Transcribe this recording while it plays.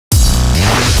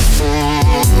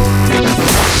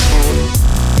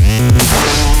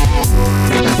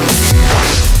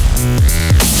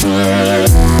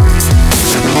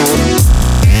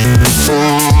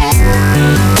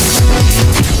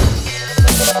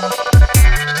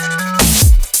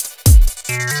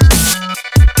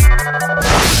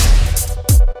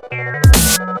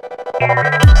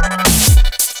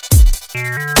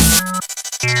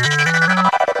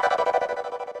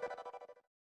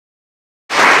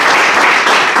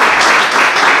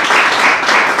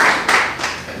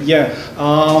Yeah.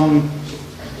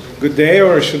 Good day,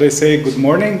 or should I say good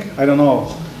morning? I don't know.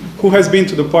 Who has been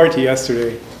to the party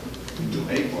yesterday? To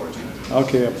a party.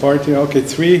 Okay, a party. Okay,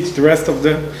 3. The rest of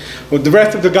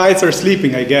the guys are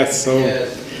sleeping, I guess. So,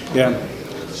 yeah.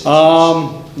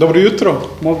 Dobro jutro.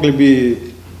 Mogli bi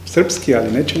srpski,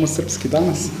 ali nećemo srpski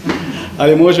danas,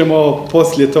 ali možemo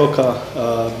poslije toga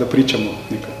da pričamo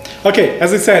nekako. Okay,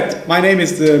 as I said, my name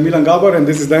is Milan Gabor, and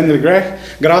this is Danijel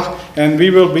Grah, and we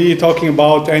will be talking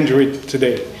about Android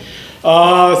today.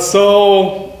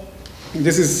 So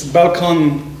this is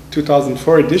BalCCon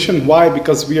 2004 edition. Why?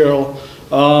 Because we are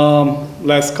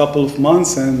last couple of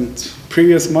months and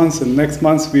previous months and next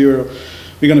months we're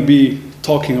going to be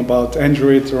talking about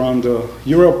Android around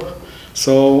Europe.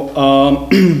 So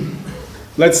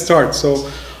let's start. So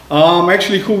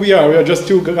actually, who we are just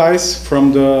two guys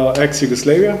from the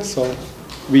ex-Yugoslavia. So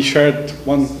we shared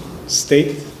one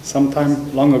state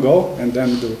sometime long ago, and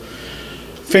then the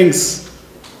things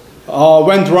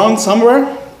went wrong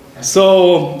somewhere.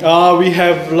 So we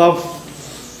have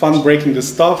fun breaking the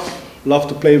stuff, love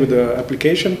to play with the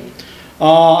application.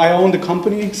 I own the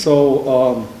company,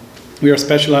 so we are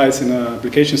specialized in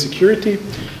application security.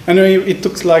 And it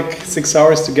took like 6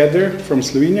 hours to get there from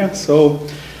Slovenia. So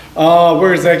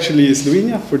where is actually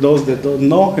Slovenia? For those that don't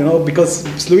know, because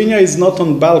Slovenia is not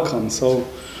on BalCCon, so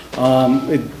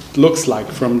it looks like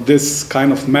from this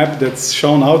kind of map that's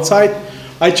shown outside.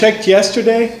 I checked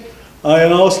yesterday.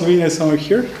 Slovenia is somewhere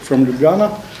here from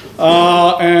Ljubljana,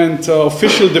 and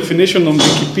official definition on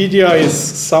Wikipedia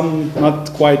is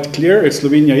not quite clear if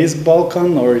Slovenia is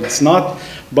Balkan or it's not.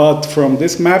 But from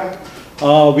this map,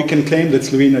 we can claim that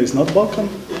Slovenia is not Balkan.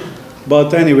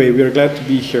 But anyway, we are glad to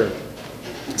be here.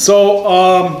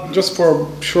 So just for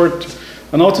short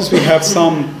notice, we have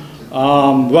some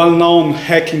well-known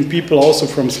hacking people also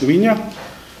from Slovenia.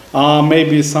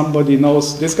 Maybe somebody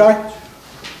knows this guy?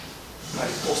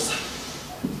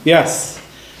 Yes.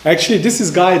 Actually, this is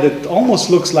a guy that almost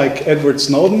looks like Edward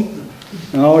Snowden,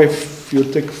 if you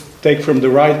take from the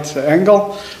right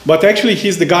angle. But actually,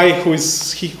 he's the guy who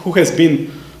has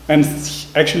been, and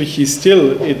actually he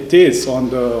still is on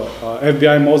the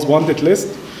FBI most wanted list,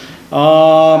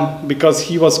 because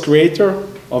he was creator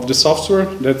of the software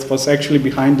that was actually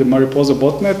behind the Mariposa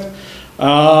botnet,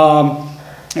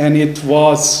 and it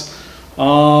was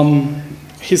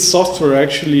his software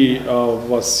actually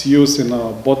was used in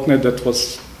a botnet that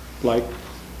was like,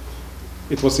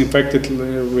 it was infected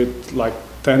with like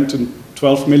 10 to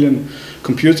 12 million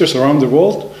computers around the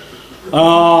world.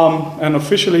 And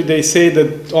officially they say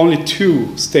that only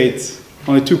 2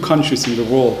 countries in the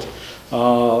world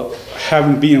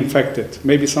haven't been infected.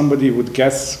 Maybe somebody would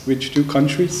guess which 2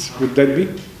 countries would that be?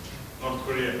 North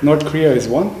Korea. North Korea is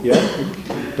one, yeah,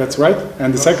 that's right.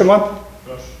 And the second one?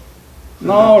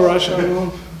 No, Russia,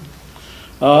 no.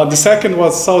 The second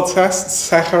was Southwest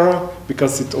Sahara,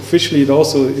 because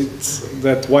it's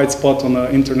that white spot on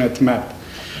the internet map.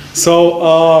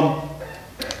 So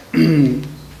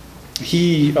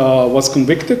he was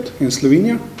convicted in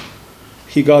Slovenia.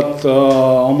 He got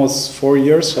almost 4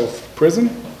 years of prison.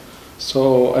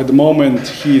 So at the moment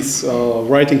he's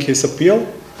writing his appeal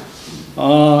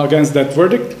against that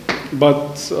verdict.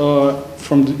 But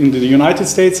in the United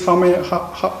States,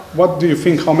 what do you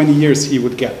think how many years he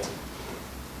would get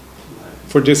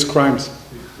for these crimes?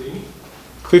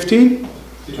 15?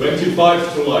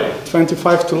 25 to life.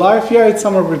 25 to life? Yeah, it's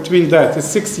somewhere between that. It's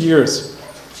 6 years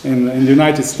in the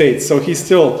United States. So he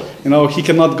still, he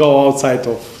cannot go outside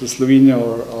of Slovenia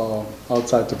or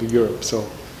outside of Europe. So,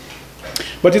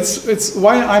 but it's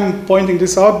why I'm pointing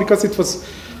this out, because it was,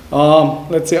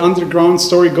 let's say, underground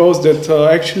story goes that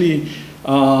actually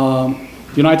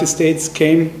United States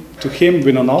came to him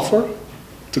with an offer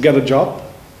to get a job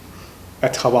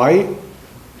at Hawaii.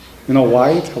 You know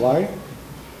why at Hawaii?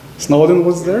 Snowden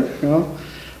was there,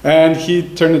 and he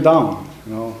turned it down.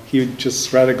 He would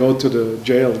just rather go to the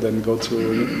jail than go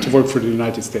to work for the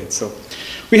United States. So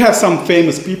we have some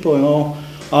famous people,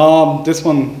 this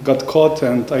one got caught,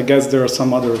 and I guess there are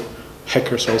some other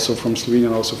hackers also from Slovenia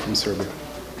and also from Serbia.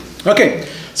 Okay,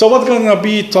 so what we're going to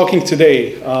be talking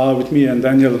today with me and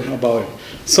Danijel about it.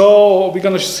 So we're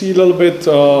going to see a little bit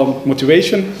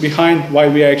motivation behind why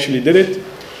we actually did it.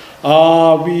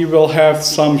 We will have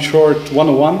some short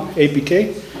 101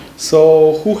 APK.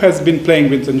 So who has been playing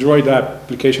with Android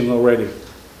application already?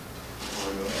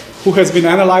 Who has been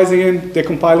analyzing it,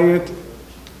 decompiling it?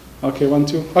 Okay, 1,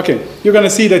 2. Okay, you're going to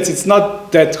see that it's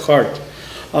not that hard.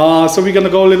 So we're going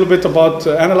to go a little bit about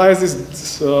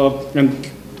analysis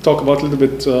and talk about a little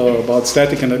bit about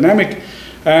static and dynamic.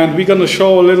 And we're going to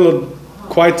show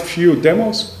quite few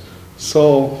demos.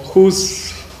 So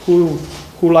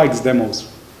who likes demos?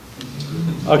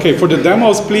 Okay, for the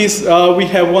demos, please, we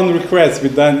have one request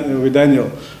with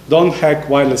Daniel. Don't hack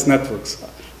wireless networks.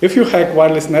 If you hack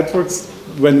wireless networks,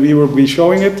 when we will be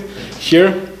showing it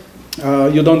here,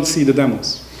 you don't see the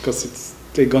demos because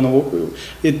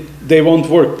they won't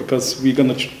work because we're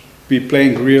gonna be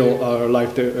playing real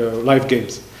live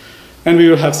games, and we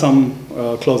will have some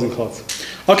closing thoughts.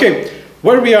 Okay,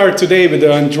 where we are today with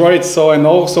the Android, and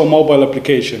also mobile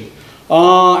application.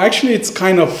 Actually, it's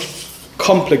kind of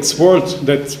complex world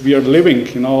that we are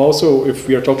living. Also if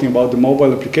we are talking about the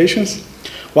mobile applications.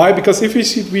 Why? Because if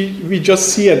we just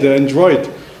see at the Android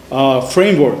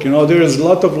framework, there is a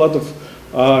lot of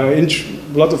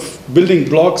building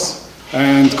blocks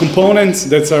and components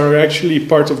that are actually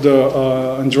part of the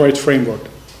Android framework.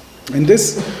 And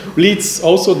this leads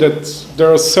also that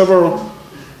there are several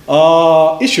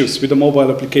issues with the mobile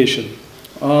application.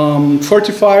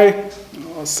 Fortify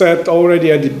said already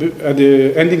at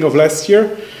the ending of last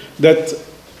year that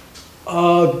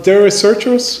their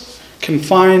researchers can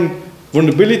find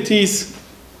vulnerabilities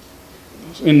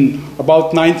in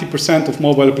about 90% of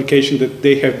mobile applications that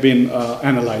they have been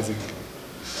analyzing.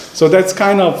 So that's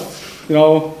kind of,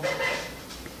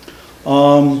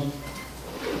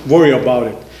 worry about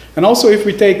it. And also if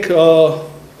we take a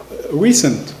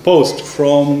recent post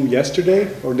from yesterday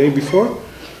or day before,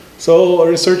 so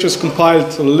researchers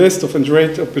compiled a list of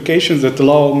Android applications that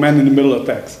allow man-in-the-middle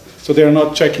attacks. So they are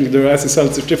not checking their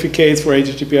SSL certificates for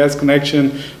HTTPS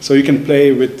connection, so you can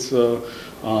play with, you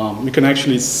can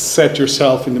actually set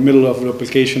yourself in the middle of the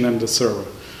application and the server.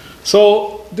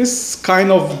 So this kind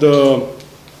of the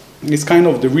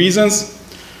reasons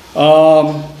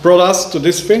brought us to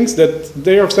these things that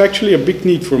there's actually a big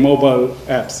need for mobile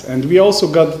apps. And we also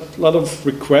got a lot of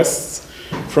requests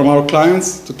from our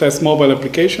clients to test mobile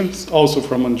applications, also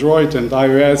from Android and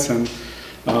iOS and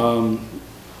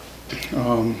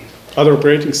other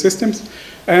operating systems.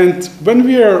 And when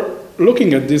we are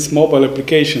looking at these mobile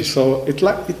applications, so it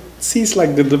seems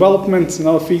like the development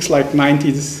feels like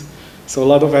 90s. So a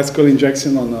lot of SQL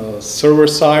injection on the server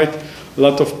side, a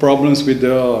lot of problems with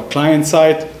the client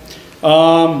side.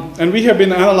 And we have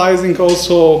been analyzing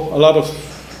also a lot of,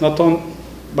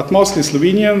 but mostly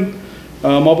Slovenian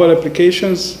mobile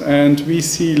applications, and we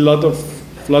see a lot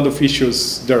of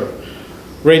issues there,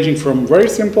 ranging from very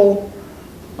simple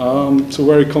to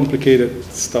very complicated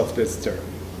stuff that's there.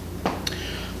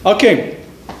 Okay,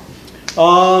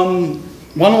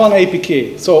 101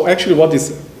 APK. So actually, what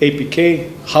is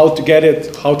APK? How to get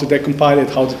it? How to decompile it?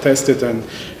 How to test it? And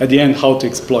at the end, how to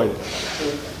exploit it.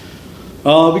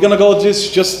 We're gonna go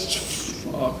just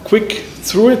quick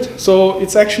through it. So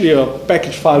it's actually a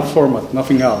package file format,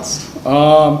 nothing else.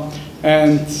 I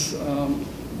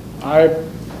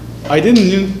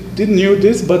didn't knew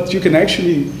this, but you can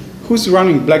actually, who's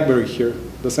running BlackBerry here?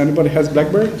 Does anybody has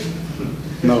BlackBerry?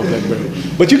 No, BlackBerry.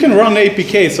 But you can run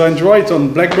APK, so Android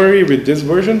on BlackBerry with this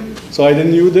version. So I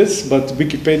didn't knew this, but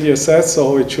Wikipedia says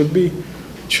so. It should be,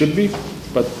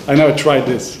 but I never tried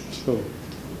this.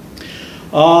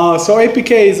 So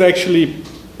APK is actually,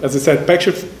 as I said,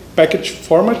 package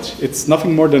format. It's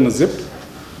nothing more than a zip.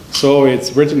 So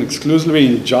it's written exclusively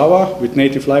in Java with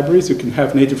native libraries. You can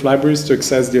have native libraries to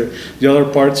access the other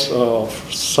parts of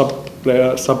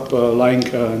sub-lying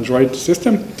Android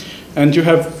system. And you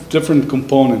have different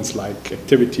components like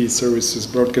activities, services,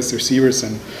 broadcast receivers,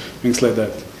 and things like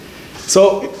that.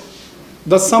 So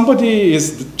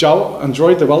is the Java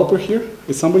Android developer here?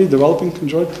 Is somebody developing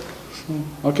Android?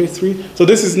 Okay, 3. So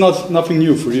this is nothing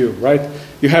new for you, right?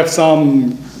 You have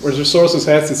some resources,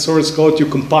 has the source code, you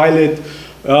compile it,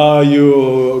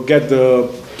 you get the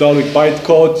Dalvik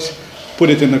bytecode, put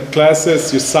it in the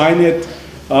classes, you sign it,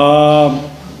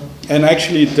 and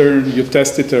actually there you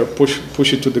test it or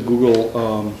push it to the Google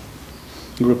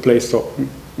Play Store,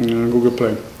 Google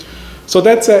Play. So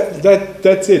that's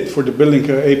it for the building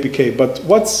APK. But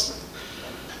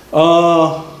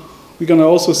we're gonna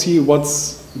also see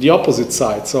what's the opposite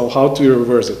side. So how to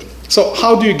reverse it. So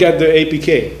how do you get the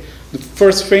APK? The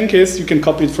first thing is you can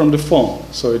copy it from the phone.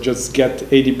 So you just get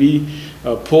ADB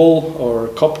pull or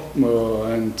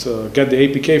and get the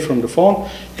APK from the phone.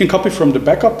 You can copy from the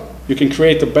backup. You can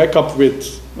create a backup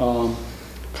with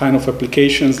kind of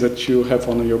applications that you have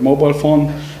on your mobile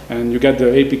phone, and you get the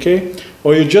APK.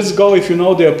 Or you just go, if you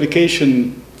know the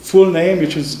application full name, you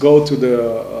just go to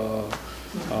the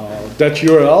that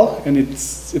URL, and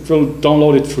it will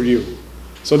download it for you.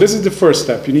 So this is the first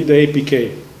step. You need the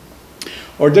APK.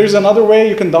 Or there's another way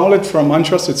you can download from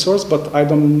untrusted source, but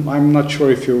I'm not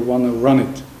sure if you want to run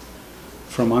it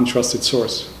from untrusted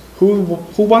source. Who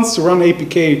wants to run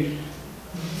APK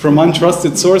from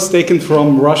untrusted source taken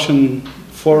from Russian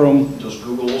forum? Does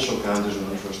Google also count as an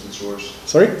untrusted source?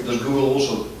 Sorry? Does Google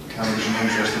also count as an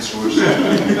untrusted source?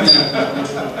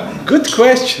 Good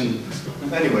question.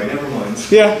 Anyway, never mind.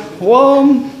 Yeah,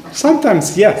 well,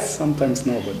 sometimes yes, sometimes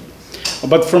no,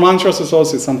 but from untrusted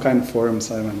sources, some kind of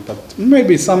forums I went, but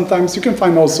maybe sometimes you can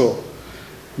find also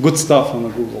good stuff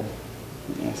on Google.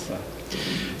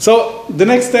 So the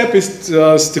next step is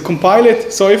to compile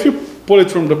it. So if you pull it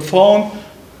from the phone,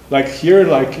 like here,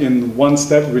 like in one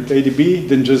step with ADB,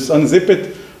 then just unzip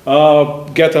it,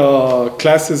 get a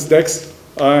classes dex,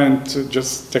 and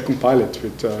just decompile it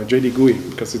with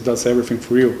JDGUI, because it does everything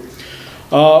for you.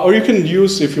 Or you can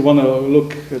use, if you want to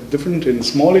look different in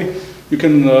Smalley, you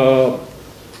can.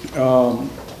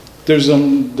 There's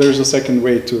a second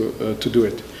way to do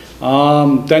it.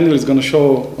 Danijel is going to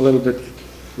show a little bit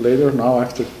later, now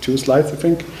after 2 slides, I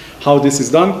think, how this is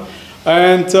done.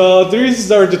 And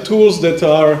these are the tools that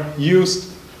are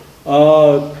used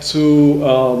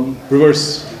to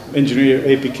reverse engineer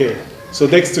APK. So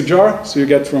dex to jar, so you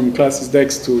get from classes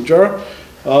dex to jar,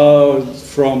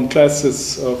 from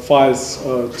classes files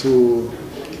to,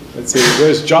 let's say,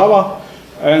 where's Java,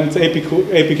 and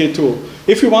APK tool.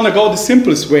 If you want to go the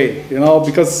simplest way, you know,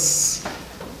 because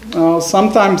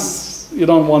sometimes you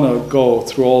don't want to go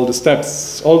through all the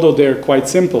steps, although they're quite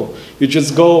simple. You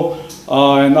just go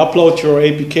and upload your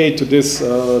APK to this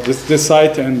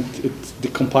site, and it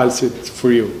decompiles it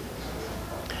for you.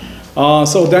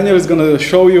 So Danijel is going to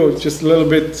show you just a little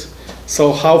bit,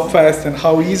 so how fast and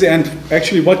how easy, and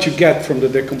actually what you get from the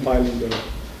decompiling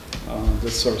the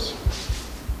source.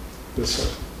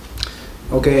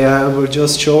 Okay, I will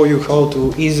just show you how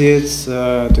to easy it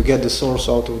to get the source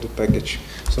out of the package.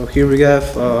 So here we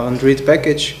have Android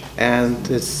package, and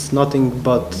it's nothing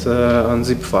but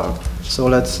unzip file. So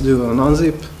let's do an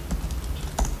unzip.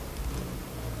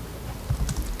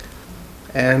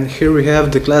 And here we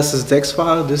have the classes dex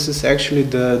file. This is actually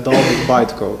the Dalvik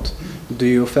bytecode. Do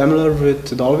you familiar with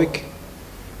Dalvik?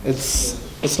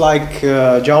 It's like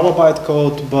Java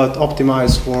bytecode, but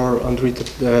optimized for Android,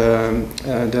 the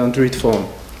Android phone.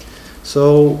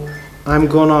 So I'm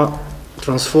gonna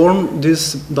transform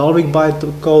this Dalvik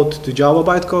bytecode to Java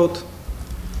bytecode.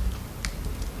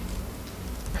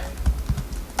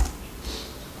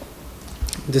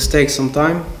 This takes some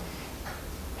time.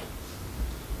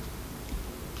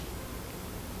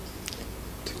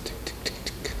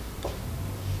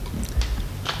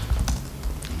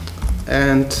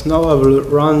 And now I will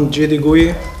run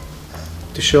JDGUI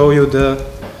to show you the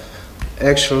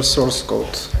actual source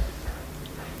code.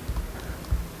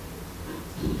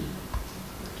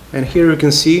 And here you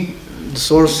can see the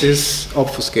source is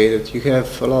obfuscated. You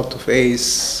have a lot of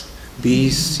A's,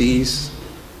 B's, C's.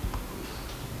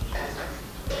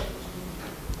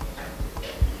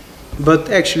 But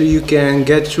actually you can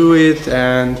get through it,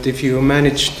 and if you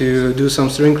manage to do some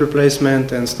string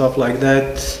replacement and stuff like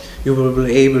that, you will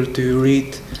be able to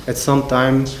read at some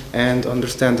time and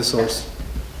understand the source.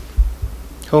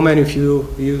 How many of you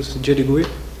use JDGUI?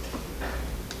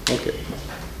 Okay.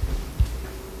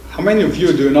 How many of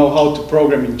you do know how to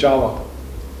program in Java?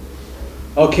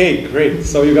 Okay, great.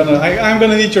 So you're gonna, I'm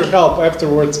gonna need your help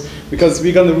afterwards, because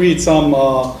we're gonna read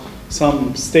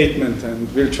some statement, and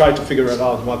we'll try to figure it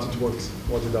out what it works,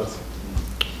 what it does.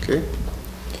 Okay.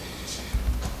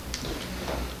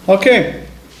 Okay.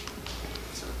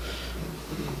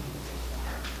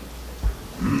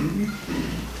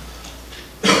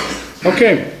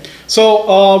 Okay,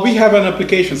 so we have an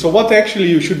application. So what actually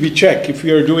you should be check if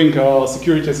you are doing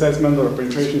security assessment or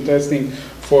penetration testing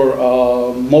for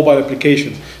mobile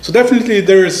application. So definitely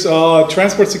there is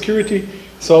transport security.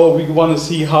 So we want to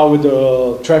see how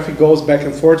the traffic goes back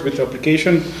and forth with the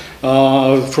application,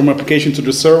 from application to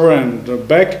the server and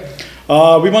back.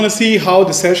 We want to see how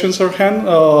the sessions are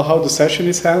how the session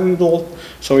is handled.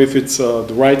 So if it's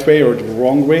the right way or the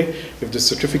wrong way, if the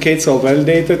certificates are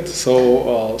validated,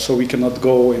 so we cannot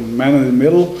go in man in the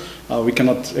middle, we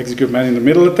cannot execute man in the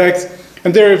middle attacks.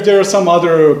 And if there are some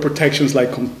other protections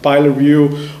like compiler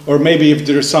view, or maybe if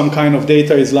there's some kind of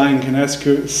data is lying in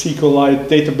SQLite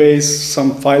database,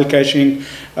 some file caching.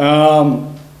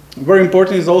 Very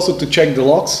important is also to check the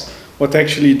logs, what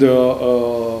actually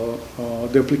the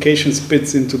application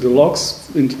spits into the logs,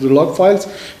 into the log files,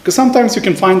 because sometimes you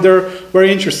can find there very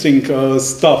interesting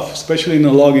stuff, especially in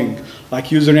the logging, like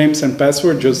usernames and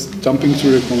password, just jumping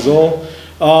through the console.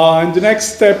 And the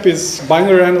next step is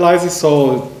binary analysis,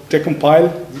 so decompile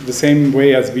the same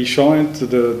way as we show it to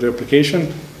the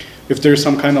application. If there's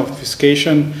some kind of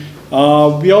obfuscation,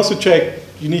 we also check.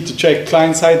 You need to check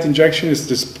client-side injection. Is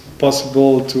this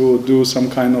possible to do some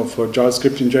kind of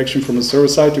JavaScript injection from a server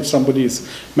side if somebody is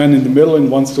man in the middle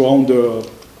and wants to own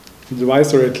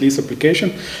device or at least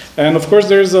application. And of course,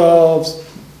 there's a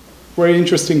very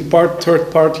interesting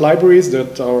third-part libraries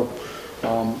that are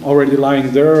already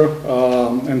lying there,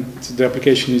 and the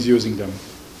application is using them.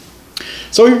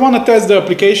 So if you want to test the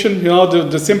application,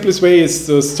 the simplest way is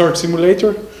to start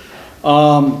simulator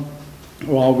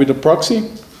with a proxy.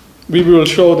 We will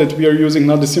show that we are using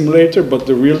not the simulator, but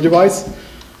the real device.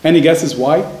 Any guesses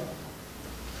why?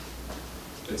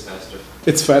 It's faster.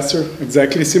 It's faster,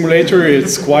 exactly. Simulator,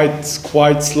 it's quite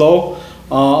slow.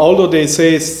 Although they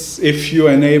say if you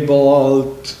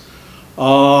enable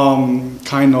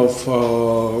kind of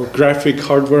graphic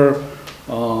hardware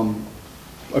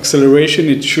acceleration,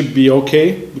 it should be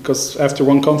okay, because after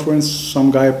one conference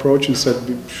some guy approached and said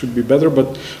it should be better,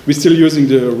 but we're still using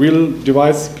the real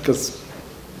device because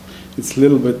it's a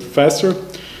little bit faster.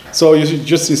 So you should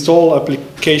just install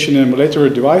application emulator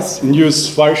device and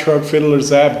use Wireshark, Fiddler,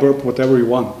 Zap, Burp, whatever you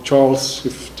want. Charles,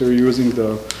 if they're using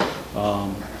the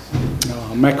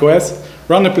Mac OS,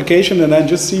 run application and then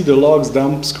just see the logs,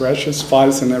 dumps, crashes,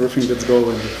 files, and everything that's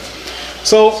going.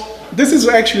 So this is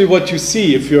actually what you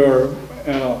see if you're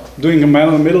doing a man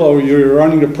in the middle or you're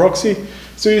running the proxy.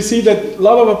 So you see that a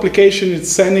lot of application is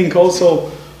sending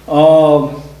also.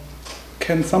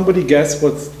 Can somebody guess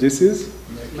what this is?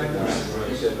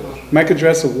 MAC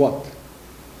address of what?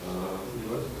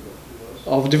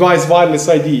 Of device wireless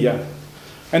ID, yeah.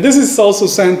 And this is also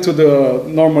sent to the,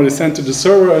 normally sent to the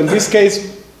server. In this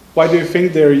case, why do you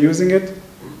think they're using it?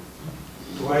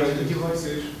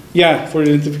 Yeah, for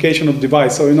identification of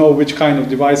device, so you know which kind of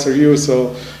device are used.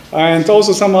 So, and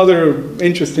also some other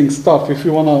interesting stuff. If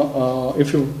you wanna,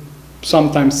 if you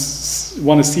sometimes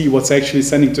want to see what's actually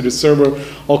sending to the server,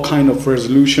 all kind of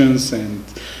resolutions and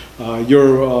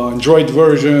your Android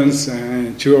versions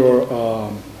and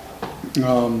your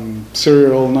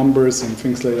serial numbers and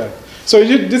things like that. So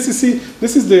this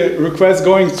is the request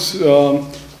going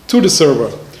to the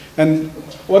server, and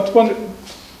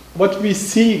what we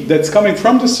see that's coming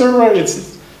from the server,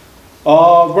 it's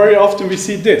very often we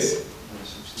see this.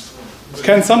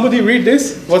 Can somebody read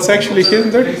this? What's actually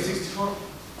hidden there?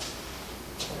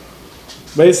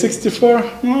 Base 64?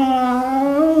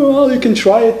 Well, you can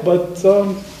try it, but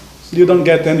you don't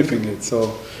get anything yet.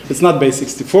 So it's not base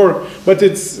 64, but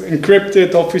it's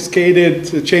encrypted,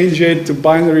 obfuscated, change it to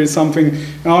binary something.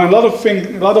 Now, a lot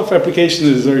of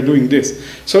applications are doing this.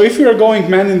 So if you are going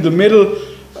man in the middle,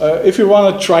 if you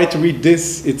want to try to read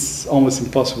this, it's almost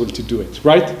impossible to do it,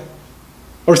 right?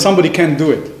 Or somebody can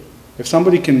do it. If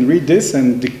somebody can read this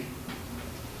and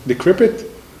decrypt it.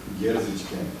 Gerzic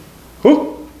can.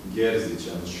 Who?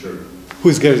 Gerzic, I'm sure. Who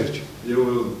is Gerzic? You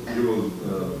will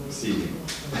see him.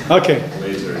 Okay.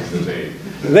 Later in the day.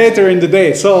 Later in the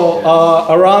day. So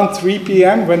around 3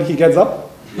 p.m. when he gets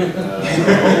up?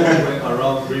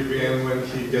 Around 3 p.m. when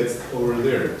he gets over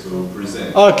there to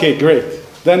present. Okay, great.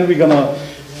 Then we're gonna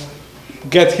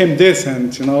get him this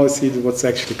and see what's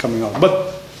actually coming out.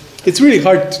 But it's really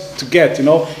hard to get,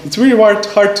 It's really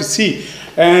hard to see.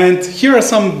 And here are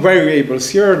some variables.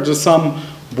 Here are just some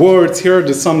words. Here are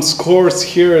just some scores.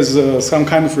 Here is some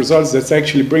kind of results that's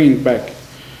actually bringing back.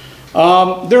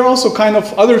 There are also kind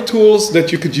of other tools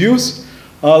that you could use.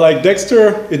 Like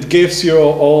Dexter, it gives you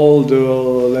all the,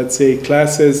 let's say,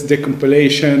 classes,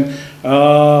 decompilation,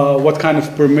 what kind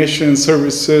of permission,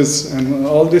 services, and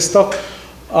all this stuff.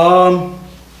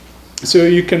 So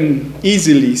you can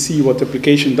easily see what the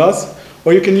application does.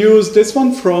 Or you can use this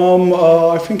one from,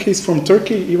 I think he's from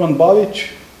Turkey, Ivan Balic,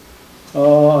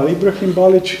 Ibrahim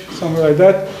Balic, something like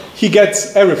that. He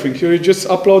gets everything. You just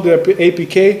upload the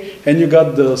APK and you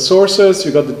got the sources,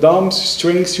 you got the dumps,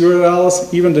 strings,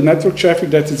 URLs, even the network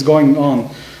traffic that is going on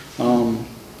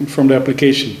from the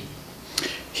application.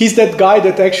 He's that guy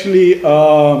that actually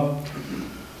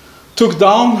took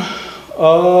down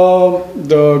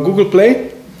the Google Play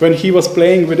when he was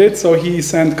playing with it. So he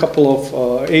sent a couple of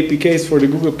APKs for the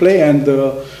Google Play, and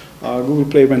Google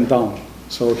Play went down.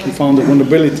 So he found a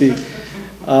vulnerability.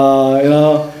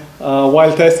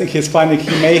 While testing his finding, he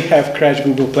may have crashed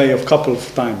Google Play a couple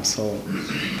of times. So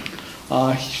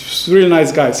he's a really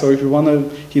nice guy. So if you want to,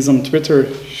 he's on Twitter,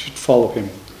 you should follow him.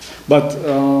 But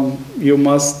you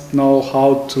must know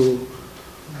how to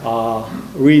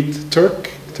read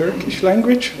Turkish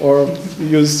language or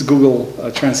use Google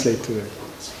Translate to it.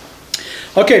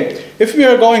 Okay, if we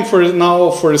are going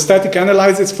now for the static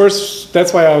analysis, first,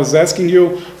 that's why I was asking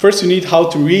you, first you need how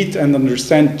to read and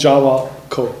understand Java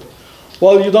code.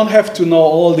 Well, you don't have to know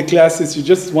all the classes, you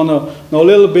just want to know a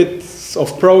little bit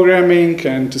of programming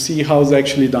and to see how it's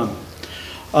actually done.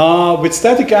 With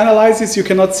static analysis, you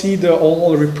cannot see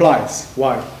all replies.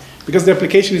 Why? Because the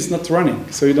application is not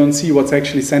running, so you don't see what's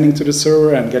actually sending to the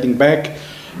server and getting back.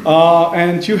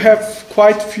 and you have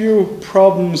quite few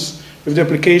problems if the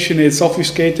application is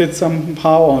obfuscated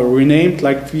somehow or renamed,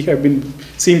 like we have been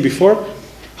seeing before.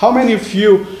 How many of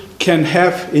you can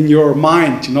have in your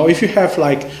mind, you know, if you have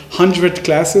like 100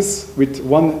 classes with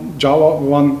one Java,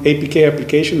 one APK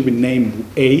application with name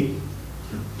A,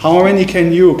 how many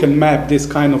can map this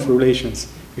kind of relations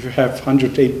if you have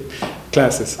 100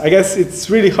 classes? I guess it's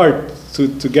really hard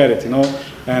to get it, you know,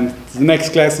 and the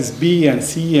next class is B and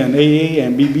C and AA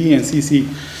and BB and CC.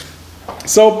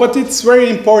 So, but it's very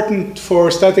important for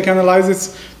static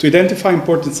analysis to identify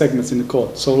important segments in the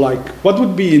code. So like, what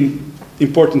would be in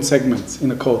important segments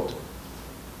in a code?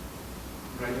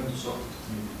 Writing to socket.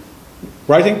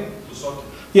 Writing? To socket.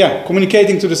 Yeah,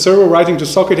 communicating to the server, writing to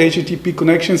socket, HTTP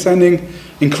connection, sending,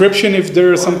 encryption if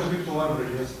there are some...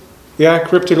 Yeah,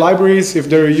 crypted libraries, if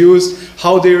they're used,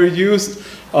 how they're used,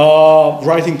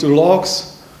 writing to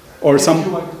logs, or some...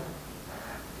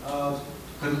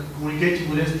 Communicating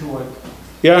with SQLite.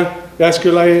 Yeah,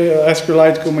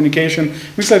 SQLite communication,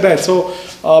 things like that. So,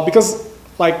 because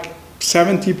like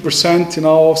 70%, you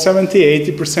know,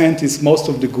 70–80% is most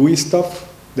of the GUI stuff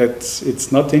that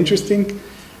it's not interesting,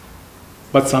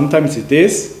 but sometimes it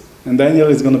is. And Danijel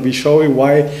is going to be showing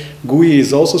why GUI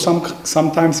is also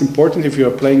sometimes important if you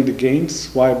are playing the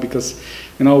games. Why? Because,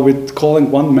 you know, with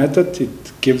calling one method,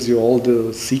 it gives you all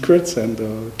the secrets and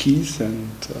keys and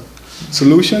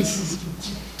solutions.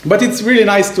 But it's really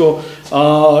nice to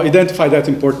identify that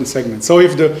important segment. So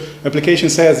if the application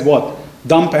says what?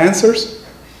 Dump answers,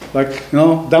 like, you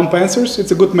know, dump answers,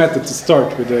 it's a good method to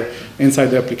start with inside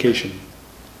the application.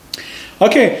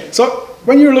 Okay, so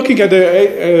when you're looking at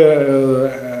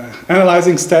the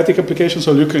analyzing static applications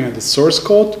or looking at the source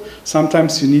code,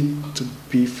 sometimes you need to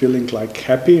be feeling like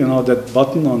happy, you know, that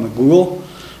button on Google.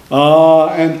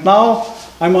 And now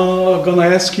I'm gonna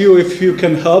ask you if you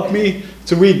can help me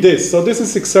to read this. So this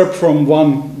is excerpt from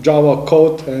one Java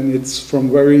code, and it's from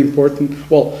very important,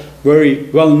 well, very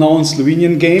well-known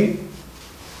Slovenian game.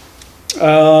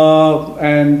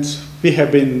 And we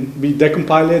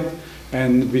decompiled it,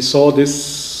 and we saw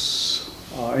this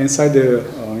inside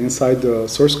the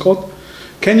source code.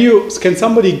 Can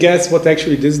somebody guess what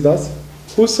actually this does?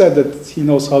 Who said that he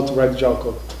knows how to write Java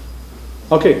code?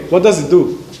 Okay, what does it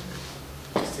do?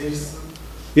 Saves.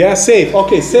 Yeah, save.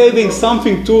 Okay, saving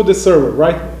something to the server,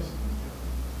 right?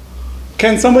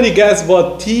 Can somebody guess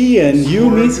what T and U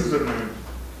means?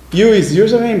 U is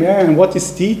username, yeah, and what is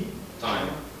T? Time.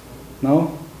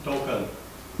 No? Token.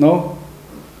 No?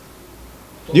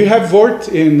 Do you have word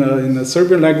in the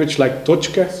Serbian language like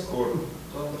točka? Score.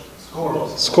 Score.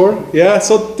 Score? Yeah,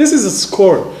 so this is a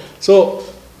score. So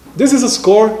this is a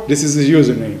score, this is a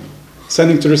username,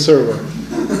 sending to the server.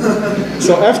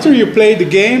 So after you play the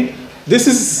game, this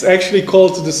is actually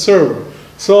called to the server.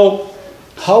 So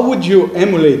how would you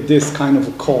emulate this kind of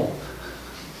a call?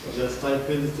 Just type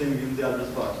anything in the address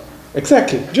bar.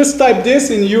 Exactly. Just type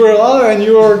this in URL and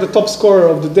you're the top scorer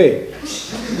of the day.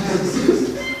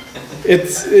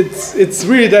 It's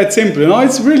really that simple. You know,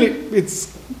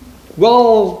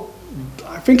 well,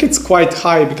 I think it's quite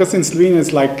high because in Slovenia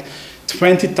it's like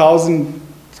 20,000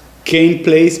 game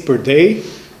plays per day.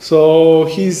 So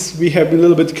we have a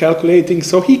little bit calculating.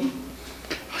 So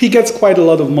he gets quite a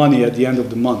lot of money at the end of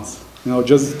the month, you know,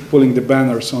 just pulling the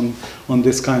banners on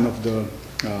this kind of the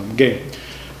game.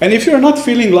 And if you're not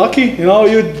feeling lucky, you know,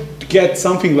 you get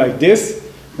something like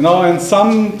this, you know, and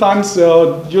sometimes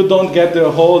you don't get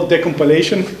the whole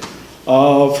decompilation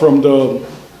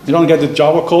you don't get the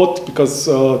Java code because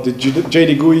the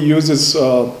JD GUI uses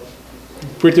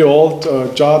pretty old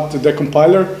Java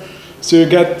decompiler. So you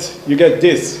get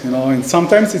this, you know, and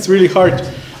sometimes it's really hard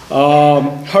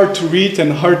to read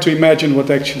and hard to imagine what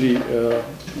actually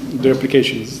the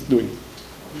application is doing.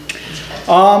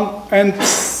 And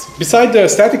beside the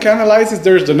static analysis,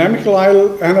 there's dynamic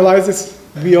analysis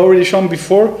we already shown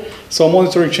before. So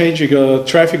monitoring changing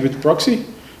traffic with proxy.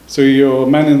 So you're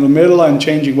man in the middle and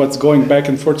changing what's going back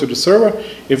and forth to the server.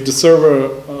 If the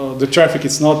server, the traffic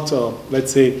is not,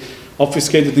 let's say,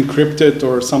 obfuscated, encrypted,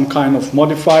 or some kind of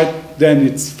modified, then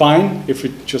it's fine if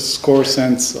it just score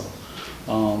sends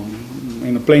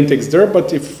in a plain text there.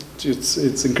 But if it's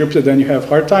encrypted, then you have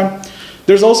hard time.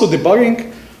 There's also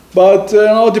debugging, but you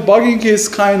know, debugging is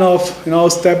kind of, you know,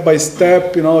 step by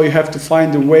step. You know, you have to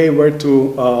find a way where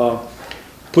to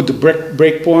put the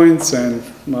breakpoints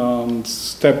and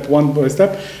step one by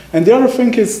step. And the other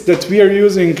thing is that we are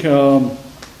using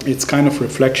it's kind of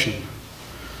reflection.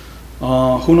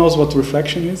 Who knows what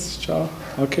reflection is?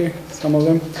 Okay, some of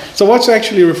them. So what's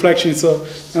actually reflection? So,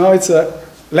 you know, it's a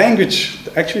language.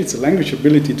 Actually, it's a language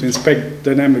ability to inspect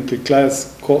dynamically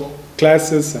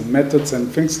classes and methods and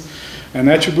things. and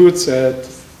attributes at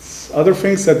other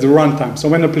things at the runtime. So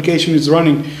when the application is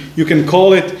running, you can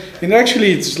call it, and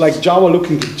actually it's like Java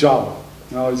looking at Java.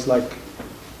 It's like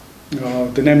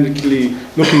dynamically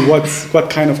looking what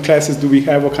kind of classes do we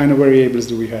have, what kind of variables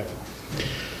do we have.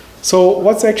 So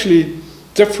what's actually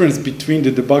difference between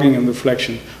the debugging and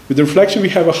reflection? With the reflection, we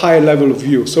have a higher level of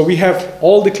view. So we have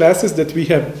all the classes that we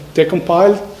have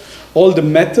decompiled, all the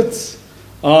methods,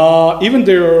 even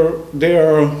they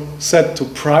are set to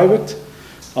private,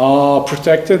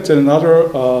 protected, and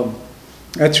other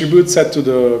attributes set to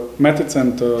the methods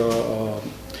and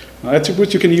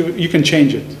attributes. You can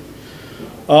change it.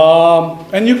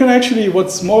 And you can actually,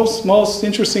 what's most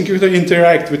interesting, you can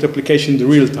interact with the application in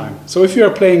real time. So if you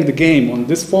are playing the game on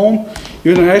this phone,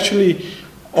 you can actually,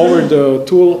 over the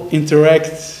tool,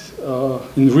 interact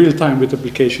in real time with the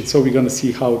application. So we're going to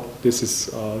see how this is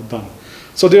done.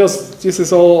 So this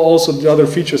is also the other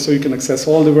feature, so you can access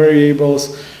all the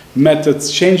variables,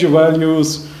 methods, change your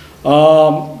values.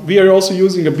 We are also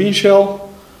using a bean shell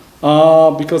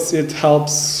because it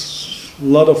helps a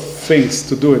lot of things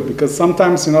to do it, because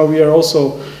sometimes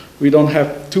we don't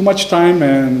have too much time,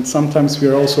 and sometimes we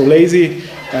are also lazy,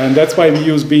 and that's why we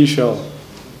use bean shell.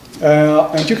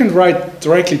 And you can write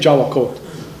directly Java code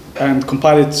and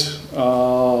compile it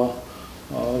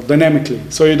dynamically,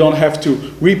 so you don't have to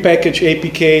repackage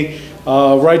APK,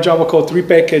 write Java code,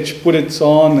 repackage, put it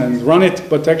on and run it,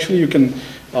 but actually you can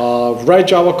write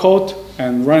Java code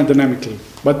and run it dynamically.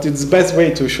 But it's the best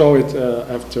way to show it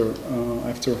after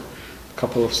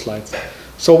couple of slides.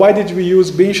 So why did we use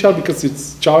bean shell? Because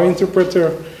it's Java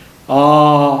interpreter,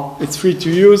 it's free to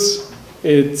use,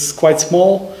 it's quite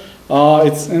small,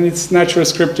 it's natural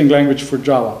scripting language for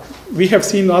Java. We have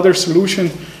seen other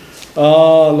solutions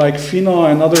like Fino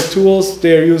and other tools.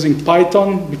 They're using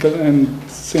Python, and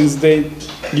since they're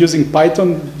using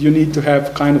Python, you need to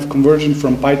have kind of conversion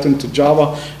from Python to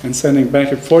Java and sending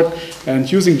back and forth.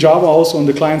 And using Java also on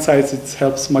the client side, it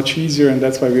helps much easier, and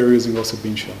that's why we are using also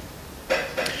bean shell.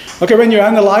 Okay, when you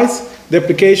analyze the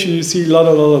application, you see a lot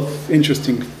of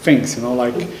interesting things,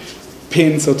 like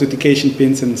pins, authentication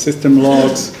pins, and system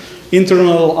logs,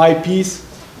 internal IPs.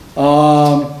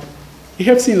 You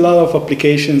have seen a lot of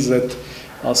applications that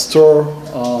store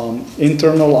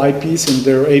internal IPs in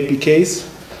their APKs,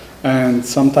 and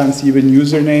sometimes even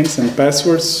usernames and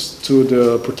passwords to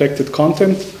the protected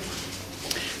content.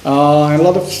 And a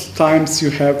lot of times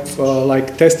you have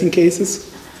like testing cases.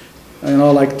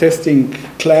 Like testing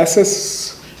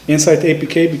classes inside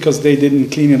APK because they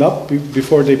didn't clean it up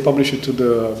before they publish it to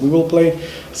the Google Play.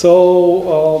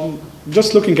 So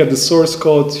just looking at the source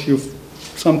code,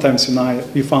 sometimes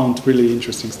you found really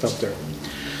interesting stuff there.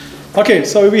 Okay,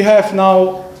 so we have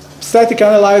now static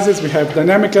analysis, we have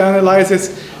dynamic analysis.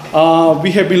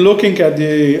 We have been looking at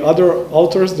the other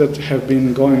authors that have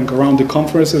been going around the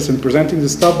conferences and presenting the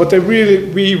stuff, but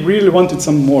we really wanted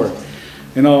some more.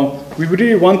 We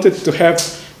really wanted to have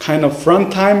kind of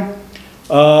runtime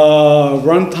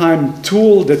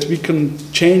tool that we can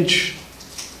change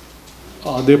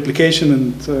the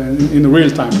application in real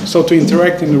time. So to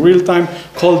interact in real time,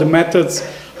 call the methods,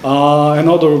 and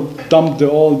also dump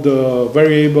all the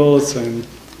variables,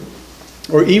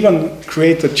 or even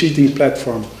create a cheating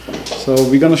platform. So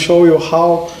we're going to show you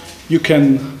how you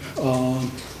can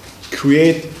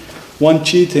create one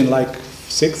cheat in like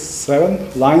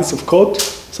 6-7 lines of code,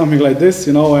 something like this,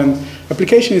 and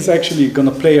application is actually going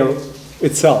to play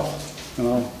itself,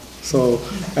 so,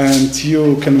 and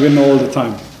you can win all the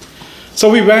time. So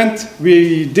we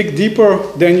dig deeper.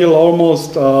 Danijel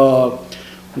almost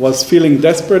was feeling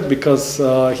desperate because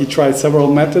he tried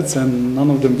several methods and none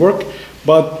of them work.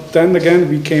 But then again,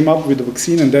 we came up with the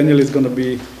vaccine, and Danijel is going to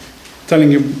be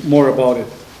telling you more about it.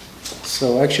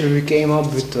 So actually we came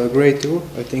up with a great tool.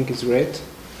 I think it's great.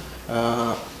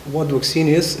 What Vaccine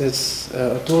is, it's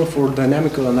a tool for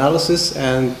dynamical analysis,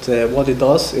 and what it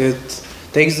does, it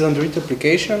takes the Android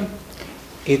application,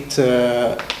 it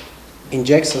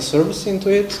injects a service into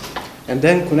it, and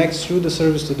then connects through the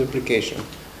service to the application.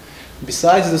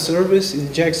 Besides the service, it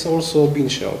injects also bean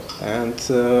shell, and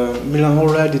Milan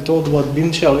already told what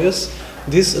bean shell is.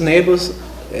 This enables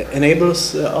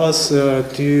us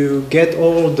to get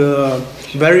all the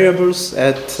variables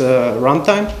at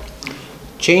runtime,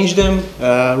 change them,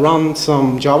 run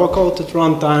some Java code at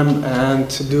runtime, and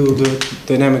do the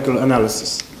dynamical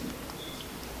analysis.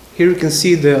 Here you can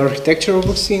see the architecture of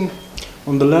Vaccine.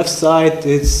 On the left side,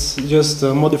 it's just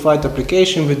a modified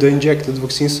application with the injected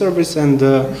Vaccine service and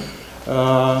the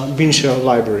bean shell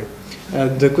library.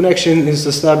 The connection is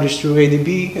established through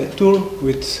ADB tool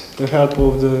with the help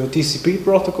of the TCP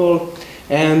protocol,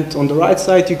 And on the right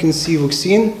side you can see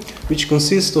Vaccine, which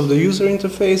consists of the user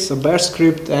interface, a bash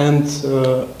script, and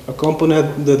a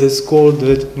component that is called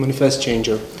the manifest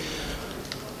changer.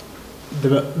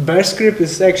 The bash script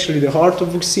is actually the heart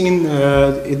of Vaccine.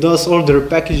 It does all the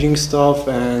repackaging stuff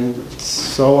and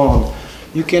so on.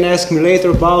 You can ask me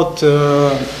later about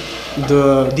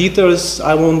the details.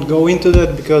 I won't go into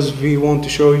that because we want to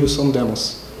show you some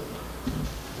demos.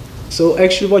 So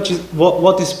actually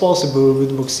what is possible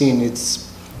with Vaccine? It's,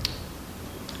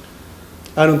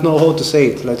 I don't know how to say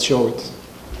it, let's show it.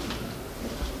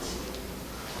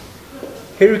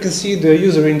 Here you can see the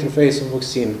user interface of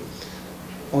Vaccine.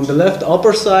 On the left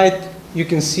upper side you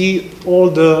can see all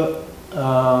the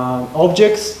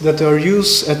objects that are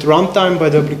used at runtime by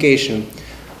the application.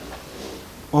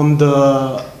 On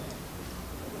the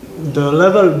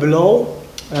level below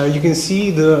you can see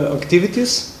the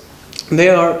activities. They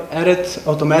are added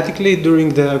automatically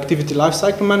during the activity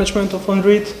lifecycle management of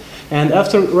Android, and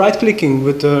after right-clicking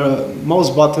with the mouse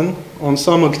button on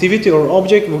some activity or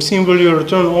object, Vaccine will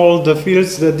return all the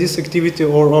fields that this activity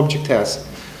or object has.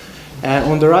 And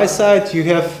on the right side you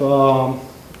have a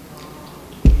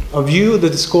view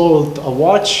that is called a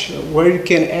watch, where you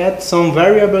can add some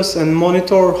variables and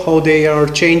monitor how they are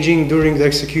changing during the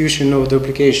execution of the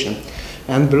application.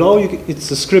 And below it's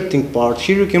the scripting part.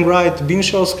 Here you can write bin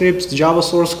shell scripts, Java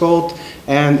source code,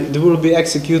 and it will be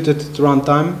executed at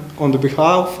runtime on the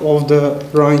behalf of the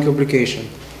running application.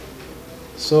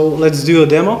 So let's do a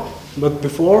demo, but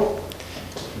before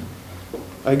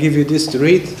I give you this to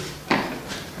read.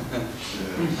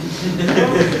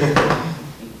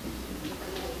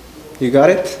 You got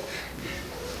it?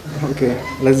 Okay,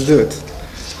 let's do it.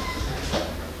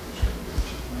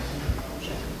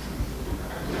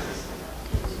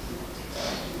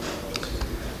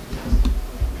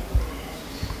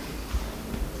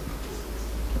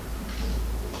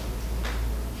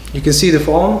 You can see the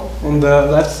phone on the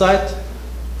left side.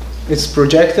 It's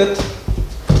projected.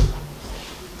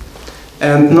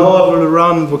 And now I will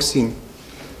run Vaccine.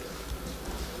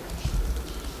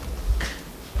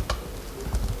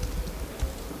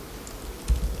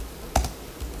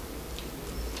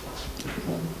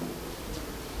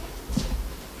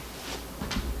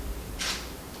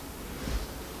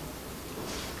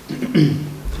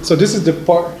 So this is the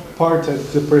part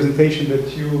of the presentation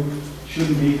that you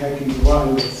shouldn't be hacking the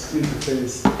wireless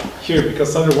interface here,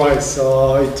 because otherwise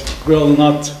it will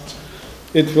not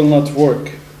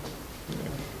work.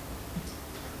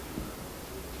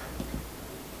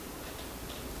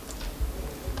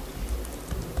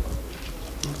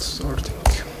 It's starting.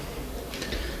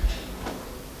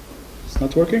 It's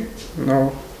not working?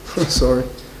 No, sorry.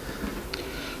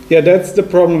 Yeah, that's the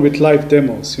problem with live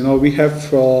demos. You know, we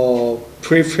have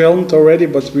pre-filmed already,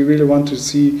 but we really want to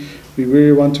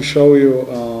show you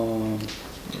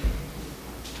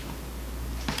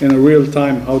in a real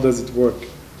time how does it work.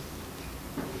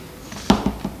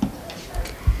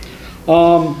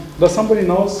 Does somebody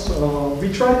knows?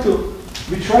 We try to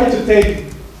take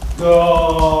the,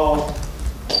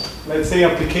 let's say,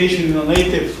 application in a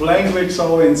native language.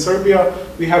 So in Serbia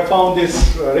we have found this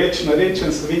reč na reč,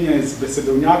 in Slovenia is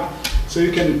besedovnjak, so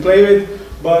you can play with.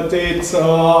 But it's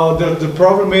the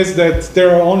problem is that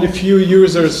there are only few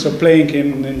users playing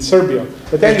in Serbia.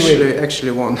 But anyway,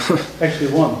 actually one.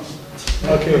 Actually one.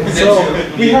 Okay, so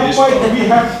we have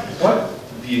what?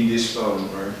 Being this phone,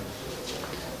 or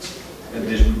and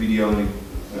this would be the only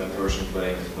person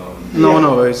playing the phone. No,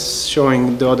 no, it's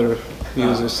showing the other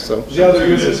users. So the other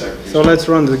users. So let's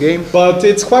run the game. But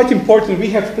it's quite important.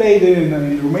 We have played in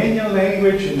Romanian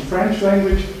language, in French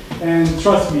language. And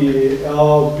trust me,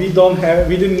 we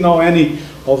didn't know any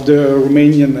of the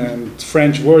Romanian and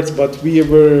French words, but we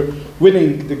were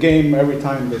winning the game every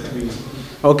time that we.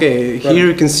 Okay, here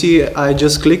you can see I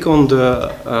just click on the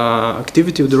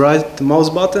activity with the right mouse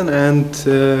button, and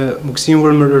Vaccine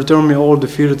will return me all the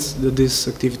fields that this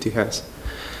activity has.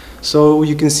 So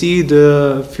you can see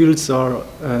the fields are,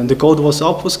 the code was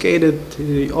obfuscated.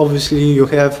 Obviously you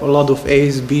have a lot of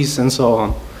A's, B's, and so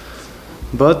on.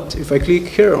 But if I click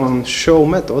here on show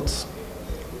methods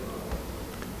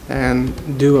and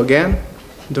do again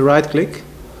the right click,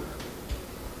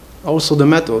 also the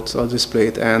methods are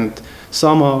displayed, and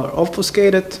some are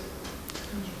obfuscated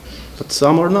but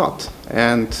some are not,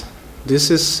 and this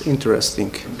is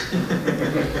interesting.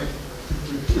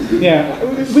 Yeah,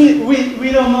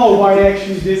 we don't know why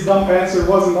actually this dump answer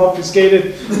wasn't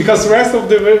obfuscated, because the rest of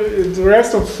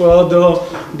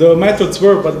the methods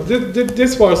were, but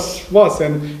this was,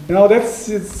 and you know,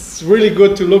 it's really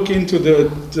good to look into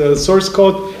the source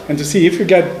code and to see if you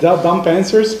get dump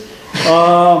answers.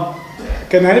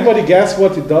 Can anybody guess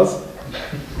what it does?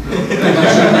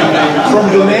 From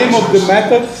the name of the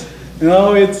method, you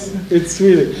know, it's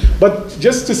really. But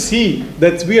just to see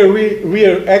that we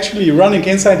are actually running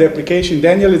inside the application.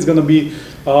 Danijel is going to be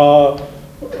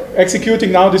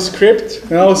executing now the script.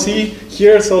 You know, see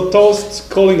here, so toast,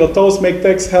 calling a toast, make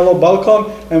text hello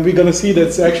BalCCon, and we're going to see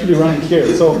that's actually running here.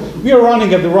 So we are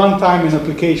running at the runtime in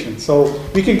application, so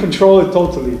we can control it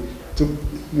totally to,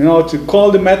 you know, to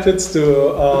call the methods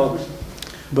to.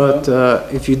 But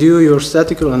if you do your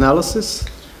statistical analysis,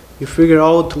 you figure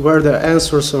out where the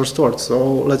answers are stored.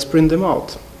 So let's print them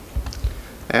out.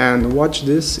 And watch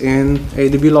this in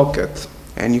ADB Logcat.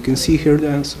 And you can see here the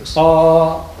answers.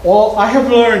 Well, I have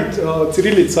learned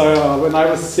Cyrillica when I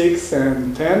was 6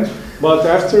 and 10, but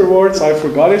afterwards I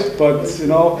forgot it. But you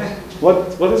know,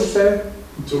 what does it say?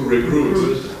 To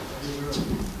recruit.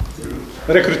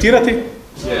 Rekrutirati?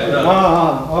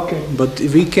 Yeah. Okay. But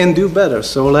we can do better.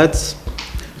 So let's.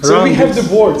 So we have the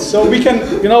boards. So we can,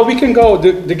 you know, we can go.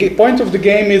 The point of the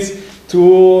game is to,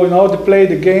 you know, to play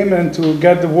the game and to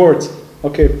get the words.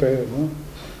 Okay,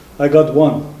 I got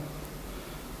one.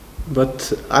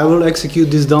 But I will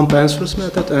execute this dump answers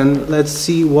method, and let's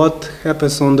see what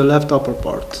happens on the left upper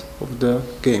part of the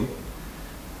game.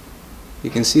 You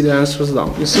can see the answers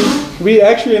dump. You see, we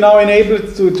actually now enable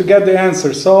it to get the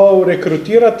answer. So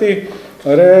rekrutirati,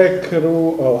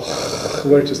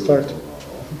 where to start?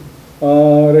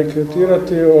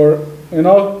 Rekrutirati, or you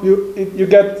know, you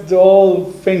get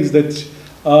all things that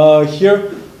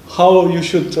here, how you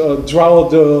should draw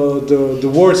the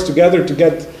words together to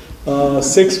get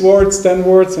 6 words, 10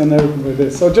 words, and everything.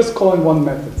 So just calling one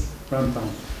method, runtime.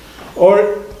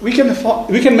 Or we can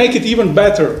make it even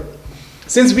better,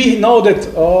 since we know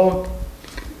that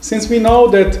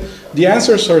the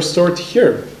answers are stored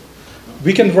here.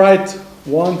 We can write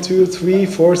 1, 2, 3,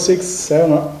 4, 6,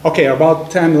 7. Okay, about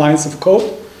 10 lines of code.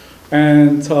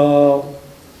 And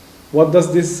what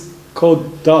does this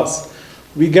code does?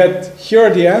 We get here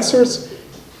are the answers.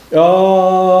 Here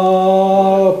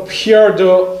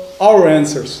are our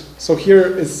answers. So here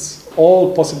is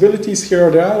all possibilities. Here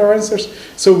are the other answers.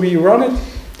 So we run it,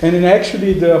 and then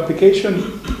actually the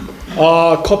application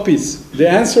copies the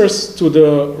answers to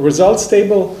the results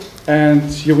table, and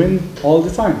you win all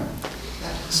the time.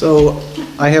 So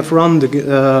I have run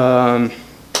the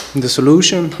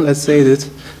solution, let's say that,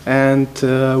 and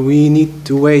we need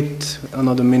to wait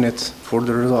another minute for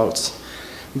the results.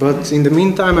 But in the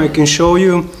meantime, I can show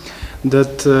you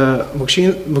that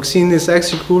vaccine is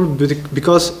executable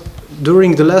because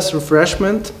during the last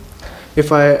refreshment,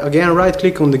 if I again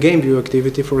right-click on the game view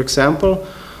activity, for example,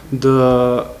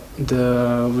 the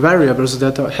variables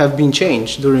that have been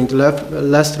changed during the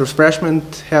last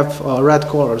refreshment have a red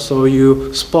color, so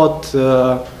you spot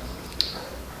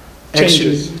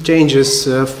changes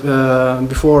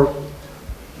before.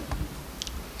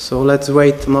 So let's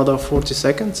wait another 40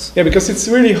 seconds. Yeah, because it's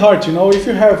really hard, you know, if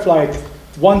you have like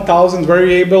 1,000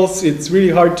 variables, it's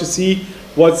really hard to see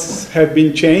what's have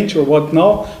been changed or what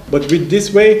no. But with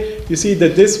this way, you see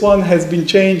that this one has been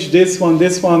changed, this one,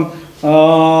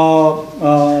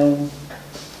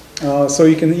 so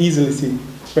you can easily see.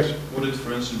 Would it,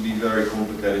 for instance, be very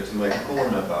complicated to make a color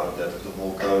map out of that, the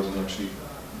whole code, and actually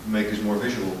make this more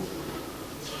visual?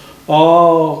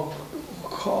 Well,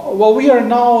 we are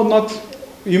now not.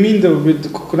 You mean with the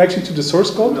connection to the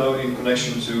source code? No, in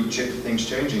connection to things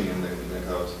changing in the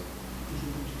code.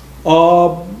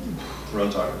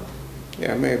 Runtime.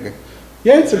 Yeah, maybe.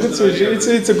 Yeah, it's a good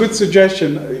it's a good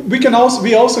suggestion. We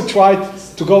also tried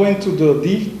to go into the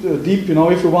deep. You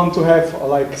know, if you want to have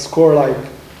like score like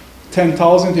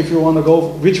 10,000, if you want to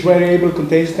go, which variable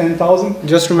contains 10,000?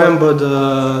 Just remember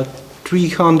the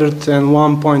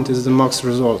 301 point is the max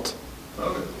result.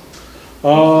 Okay.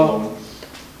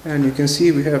 And you can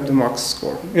see we have the max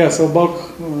score. Yeah, so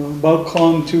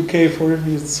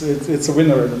BalCCon2k14, it's a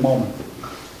winner at the moment.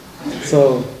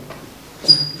 So,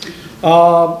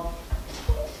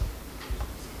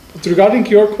 regarding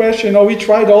your question, you know, we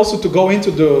tried also to go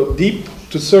into the deep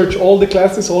to search all the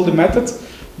classes, all the methods,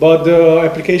 but the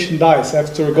application dies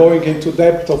after going into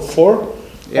depth of 4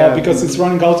 because it's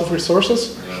running out of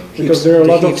resources. Yeah. Because there are a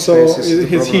lot of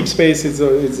his heap space is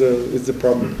the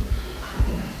problem.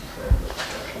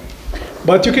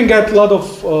 But you can get a lot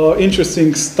of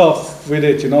interesting stuff with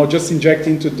it, you know, just inject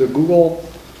into the Google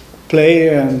Play,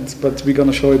 but we're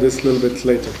gonna show you this a little bit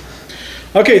later.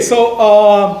 Okay, so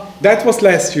that was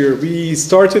last year. We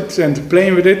started and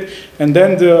playing with it, and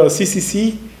then the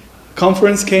CCC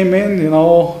conference came in, you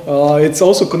know, it's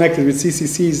also connected with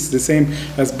CCC, it's the same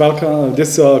as BalCCon,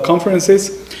 this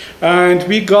conferences. And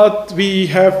we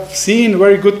have seen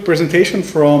very good presentation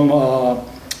from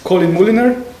Colin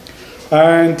Mulliner.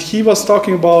 and he was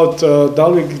talking about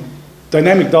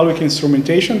Dynamic Dalvik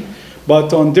Instrumentation,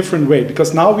 but on different way,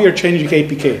 because now we are changing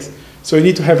APKs. So you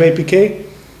need to have APK,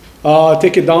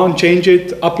 take it down, change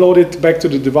it, upload it back to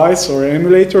the device or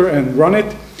emulator and run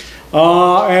it.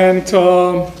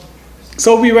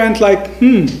 So we went like,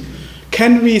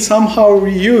 can we somehow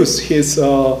reuse his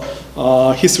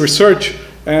research,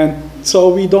 and so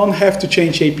we don't have to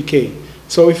change APK.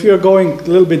 So if you are going a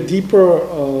little bit deeper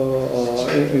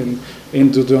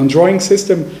into the Android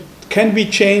system, can we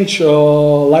change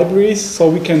libraries so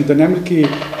we can dynamically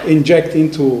inject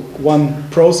into one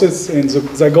process in the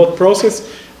Zygote process,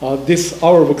 this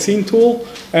our vaccine tool,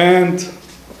 and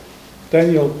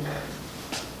Danijel.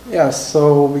 Yeah,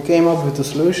 so we came up with a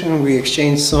solution. We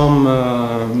exchanged some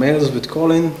mails with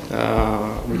Colin,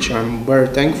 which I'm very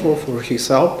thankful for his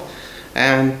help.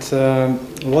 And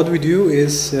what we do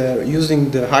is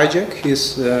using the hijack,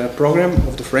 his program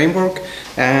of the framework,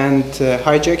 and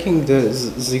hijacking the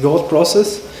Zygote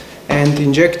process and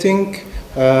injecting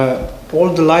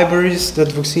all the libraries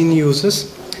that vaccine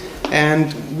uses.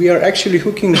 And we are actually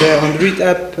hooking the Android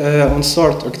app on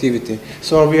start activity.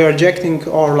 So we are injecting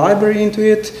our library into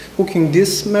it, hooking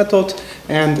this method,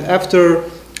 and after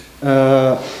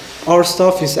our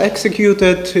stuff is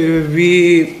executed,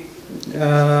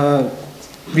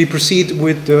 we proceed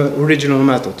with the original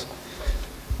method.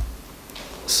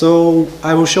 So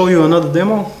I will show you another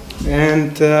demo,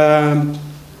 and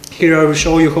here I will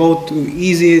show you how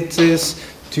easy it is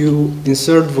to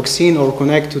insert vaccine or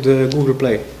connect to the Google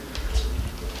Play.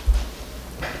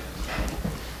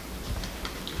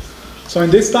 So in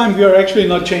this time we are actually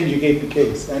not changing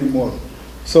APKs anymore.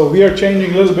 So we are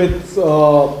changing a little bit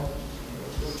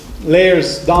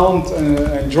layers down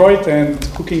Android and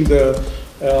hooking the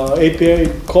API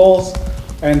calls,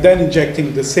 and then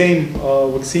injecting the same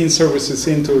vaccine services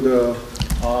into the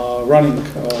running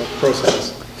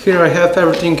processes. Here I have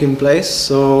everything in place,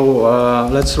 so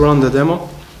let's run the demo.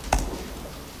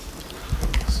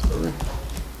 Sorry.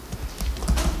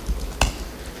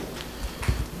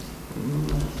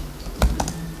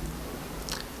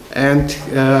 And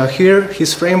here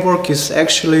his framework is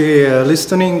actually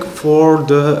listening for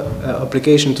the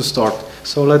application to start.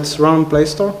 So let's run Play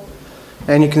Store,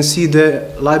 and you can see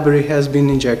the library has been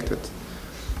injected.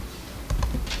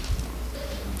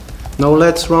 Now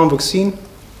let's run vaccine.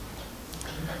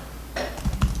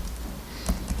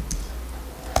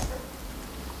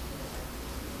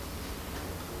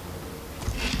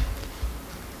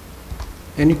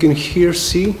 And you can here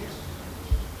see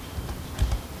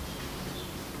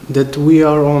that we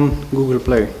are on Google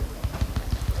Play.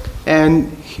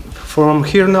 And from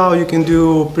here now you can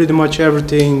do pretty much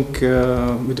everything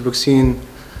with the vaccine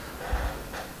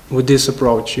with this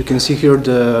approach. You can see here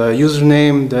the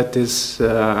username that is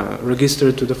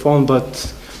registered to the phone,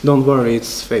 but don't worry,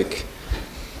 it's fake.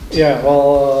 Yeah,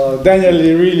 well,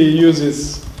 Danijel really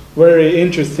uses very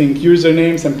interesting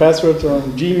usernames and passwords on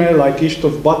Gmail, like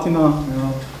Ishtov Batina. You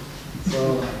know.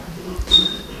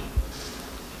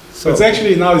 So it's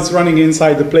actually now it's running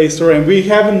inside the Play Store, and we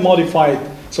haven't modified.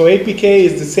 So APK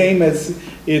is the same as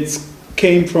it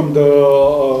came from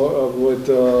the with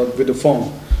the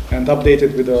phone, and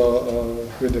updated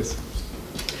with this.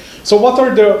 So what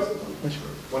are the?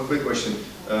 One quick question.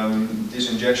 This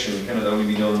injection, can it only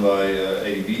be done by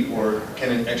ADB, or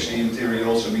can it actually in theory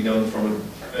also be done from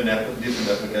a different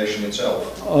application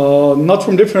itself? Not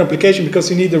from different application, because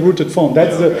you need a rooted phone.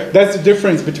 That's that's the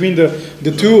difference between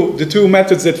the two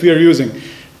methods that we are using,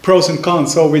 pros and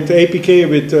cons. So with APK,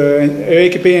 with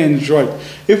APK and Android,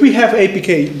 if we have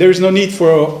APK, there is no need for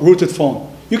a rooted phone.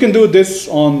 You can do this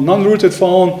on non-rooted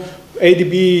phone.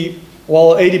 ADB.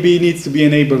 Well, ADB needs to be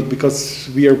enabled because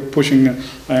we are pushing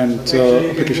and Actually, you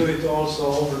application. can do it also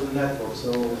over the network.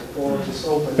 So port is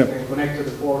open, you can connect to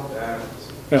the port, and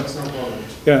it's no problem.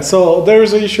 Yeah, so there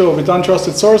is an issue with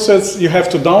untrusted sources. You have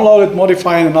to download it,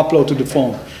 modify it, and upload to the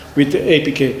phone with the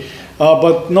APK.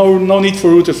 But no need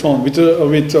for rooted phone. With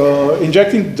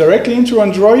injecting directly into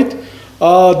Android,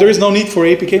 there is no need for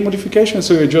APK modification,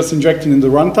 so you're just injecting in the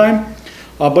runtime,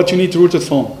 but you need rooted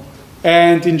phone.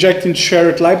 And injecting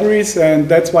shared libraries, and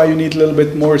that's why you need a little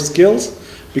bit more skills,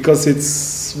 because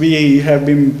we have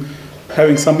been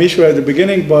having some issue at the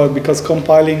beginning, but because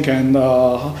compiling and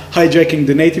hijacking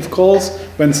the native calls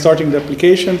when starting the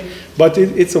application, but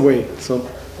it's a way. So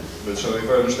if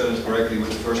I understand it correctly, with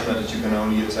the first method you can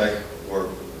only attack or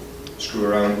screw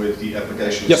around with the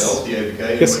application itself, the APK,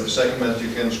 and with the second method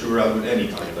you can screw around with any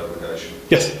kind of application.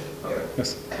 Yes. Okay.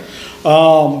 Yes.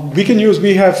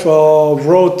 We have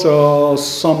wrote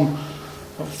some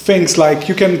things like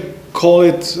you can call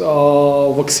it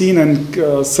vaccine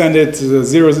and send it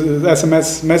zero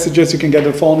SMS messages. You can get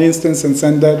a phone instance and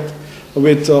send that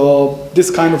with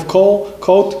this kind of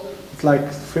code. It's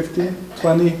like 15,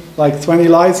 20, like 20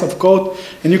 lines of code,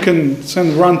 and you can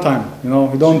send runtime. You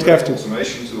know, you don't have to.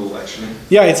 Automation tool, actually.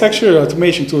 Yeah, it's actually an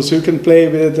automation tool, so you can play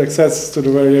with it, access to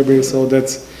the variable. So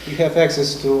that's. You have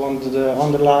access to the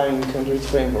underlying Android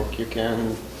framework. You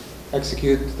can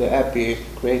execute the API,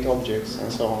 create objects,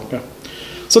 and so on. Yeah.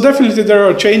 So definitely there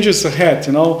are changes ahead.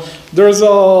 You know, there's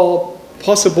a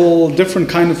possible different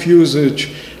kind of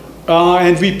usage,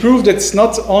 and we proved that it's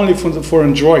not only for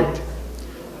Android.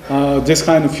 This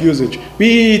kind of usage.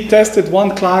 We tested,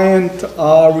 one client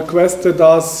requested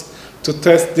us to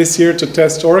test this year to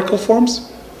test Oracle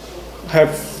forms.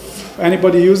 Have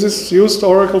anybody used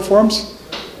Oracle forms?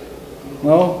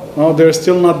 No, they're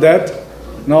still not dead.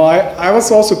 No, I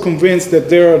was also convinced that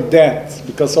they're dead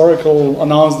because Oracle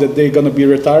announced that they're going to be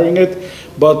retiring it.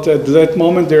 But at that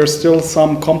moment, there are still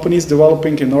some companies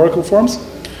developing in Oracle forms.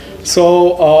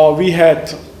 So we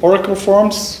had Oracle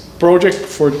forms project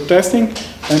for testing.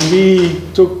 And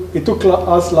it took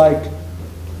us like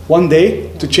 1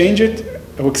 day to change it,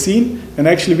 a vaccine, and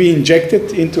actually we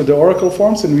injected into the Oracle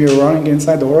forms, and we are running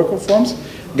inside the Oracle forms,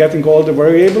 getting all the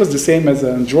variables, the same as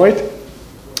Android.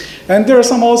 And there are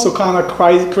some also kind of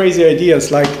crazy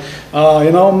ideas, like,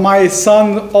 you know, my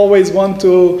son always want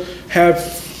to have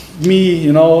me,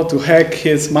 you know, to hack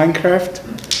his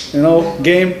Minecraft, you know,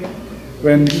 game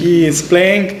when he is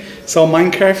playing. So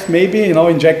Minecraft, maybe, you know,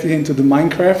 inject it into the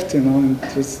Minecraft, you know, and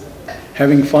just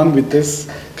having fun with this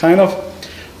kind of.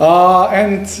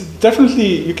 And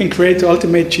definitely you can create the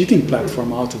ultimate cheating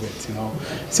platform out of it, you know.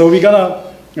 So we're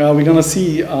gonna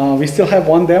see. We still have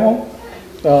one demo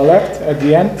left at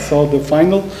the end, so the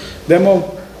final demo.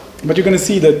 But you're gonna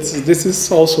see that this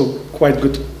is also quite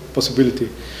good possibility.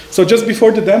 So just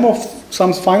before the demo,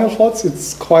 some final thoughts.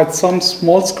 It's quite some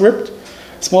small script,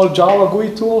 small Java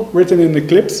GUI tool written in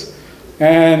Eclipse.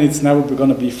 And it's never going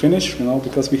to be finished, you know,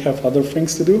 because we have other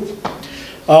things to do.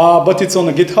 But it's on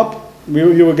a GitHub.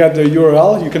 You will get the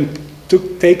URL. You can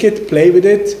take it, play with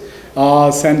it,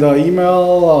 send an email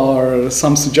or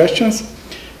some suggestions.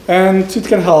 And it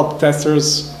can help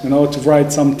testers, you know, to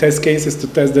write some test cases to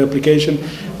test the application.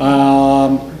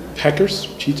 Hackers,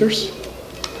 cheaters.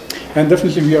 And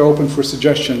definitely we are open for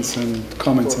suggestions and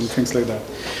comments and things like that.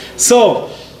 So,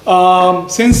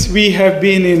 since we have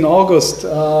been in August,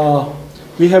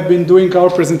 we have been doing our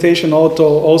presentation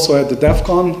also at the DEF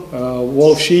CON,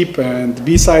 Wall of Sheep and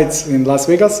B-Sides in Las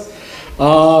Vegas.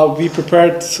 We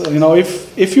prepared, you know,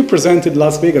 if you presented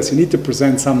Las Vegas, you need to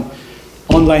present some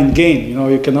online game. You know,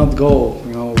 you cannot go,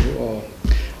 you know,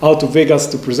 out of Vegas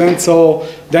to present. So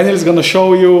Danijel is going to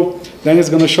show you. Danijel is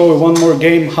going to show you one more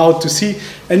game how to see,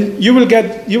 and you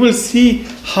will see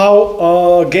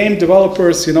how game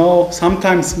developers, you know,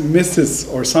 sometimes misses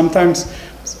or sometimes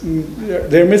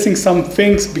they're missing some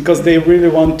things because they really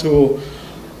want to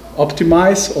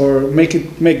optimize or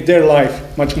make their life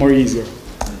much more easier.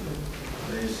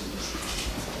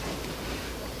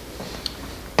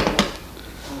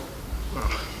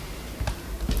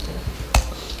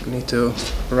 Need to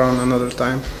run another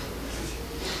time.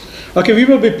 Okay, we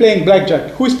will be playing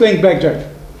blackjack. Who is playing blackjack?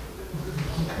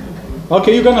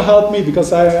 Okay, you're gonna help me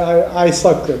because I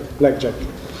suck at blackjack.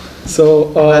 So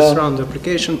let's run the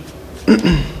application.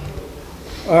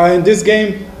 In this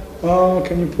game,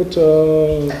 can you put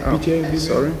BTA?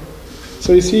 Sorry.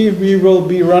 So you see, we will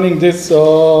be running this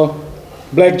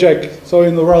blackjack. So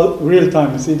in the real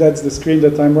time, you see that's the screen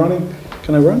that I'm running.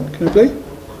 Can I run? Can I play?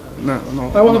 No.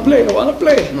 I want to play. I want to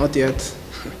play. Not yet.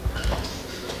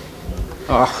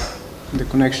 The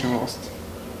connection lost.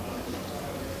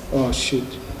 Oh shit.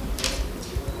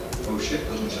 Oh shit,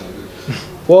 doesn't sound good.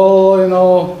 Well, you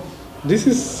know, this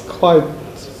is quite,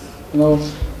 you know,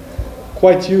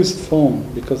 quite used phone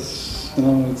because, you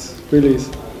know, it's really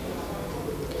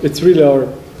our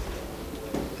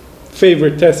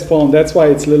favorite test phone. That's why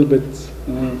it's a little bit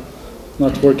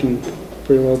not working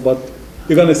pretty well, but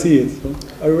you're gonna see it. So,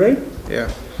 are you ready? Yeah.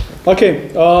 Okay,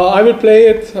 I will play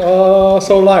it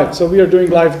so live. So we are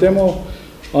doing live demo,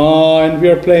 and we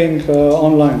are playing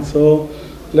online. So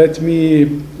let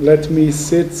me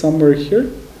sit somewhere here.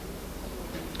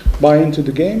 Buy into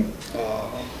the game.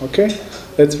 Okay,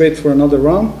 let's wait for another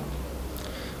round.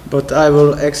 But I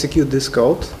will execute this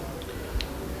code.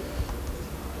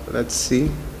 Let's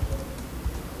see.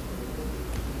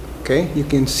 Okay, you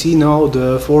can see now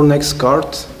the 4 next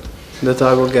cards that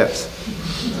I will get.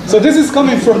 So this is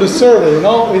coming from the server, you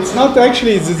know, it's not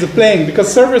actually the playing,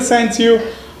 because server sends you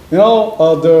you know,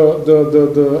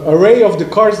 the array of the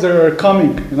cards that are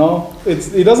coming, you know.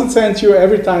 It doesn't send you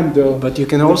every time the... But you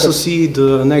can also see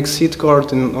the next seed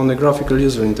card on the graphical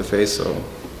user interface, so...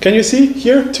 Can you see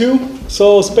here, 2?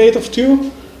 So spade of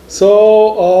 2.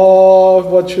 So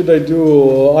what should I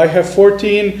do? I have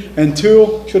 14 and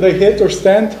 2. Should I hit or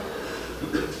stand?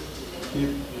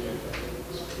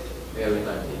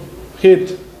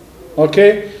 Hit.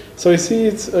 Okay. So you see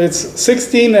it's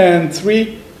 16 and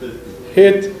 3.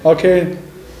 Hit. Okay.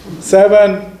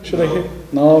 7. Should I hit?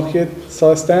 No. Hit.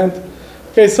 So stand.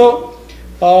 Okay. So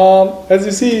as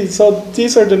you see, so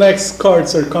these are the next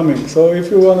cards are coming. So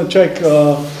if you want to check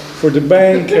for the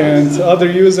bank and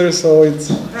other users, so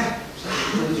it's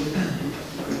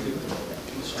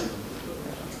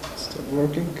Stopped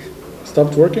working.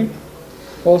 Stopped working.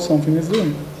 Oh, something is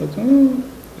doing. But,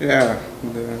 Yeah,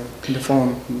 the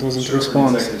phone doesn't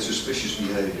respond. Detected suspicious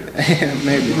behavior.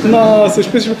 Maybe. no,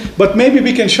 suspicious. But maybe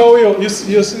we can show you.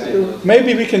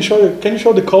 Maybe we can show you. Can you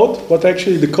show the code? What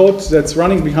actually the code that's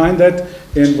running behind that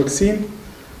in Vaccine?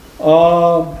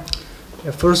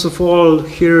 First of all,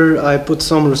 here I put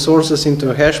some resources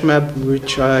into a hash map,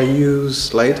 which I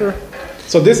use later.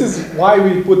 So this is why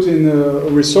we put in a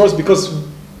resource, because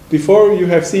before you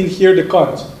have seen here the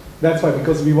cards. That's why,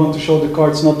 because we want to show the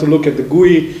cards, not to look at the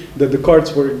GUI, that the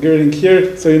cards were getting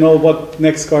here, so you know what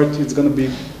next card is going to be.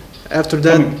 After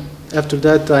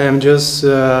that, I am just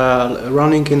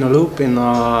running in a loop in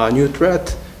a new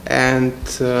thread and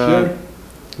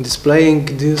displaying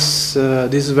this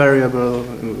variable,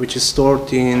 which is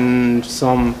stored in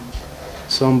some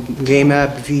game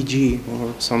app VG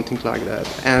or something like that,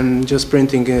 and just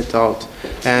printing it out.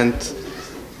 And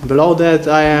below that,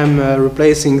 I am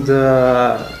replacing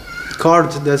the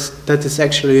card that is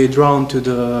actually drawn to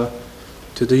the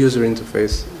user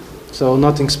interface. So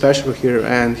nothing special here,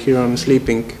 and here I'm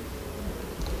sleeping.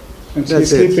 And she's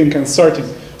sleeping and starting.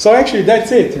 So actually,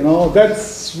 that's it. You know,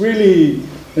 that's really,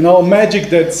 you know, magic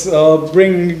that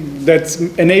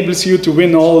enables you to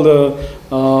win all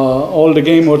the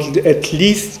game, or at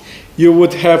least you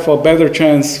would have a better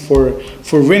chance for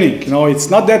winning. You know, it's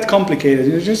not that complicated.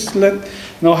 You just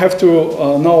have to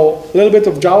know a little bit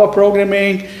of Java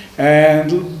programming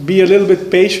and be a little bit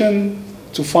patient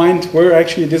to find where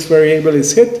actually this variable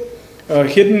is hidden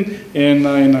in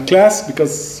a class,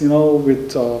 because you know,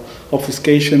 with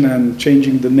obfuscation and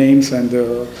changing the names and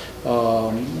of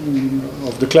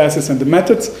the classes and the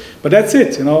methods. But that's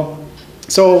it, you know.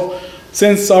 So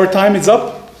since our time is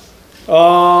up,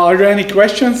 are there any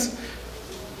questions?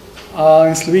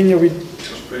 In Slovenia, It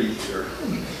was pretty clear.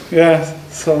 Yeah.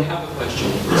 So I have a question.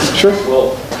 Sure.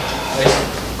 Well, I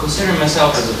consider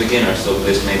myself as a beginner, so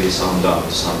this may be sound dumb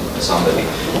to somebody.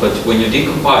 But when you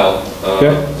decompile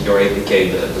your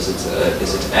APK, is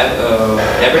it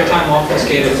every time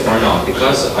obfuscated or not?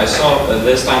 Because I saw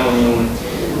this time when you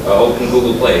opened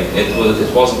Google Play, it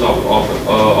wasn't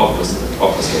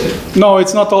obfuscated. No,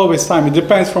 it's not always time. It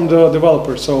depends from the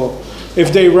developer. So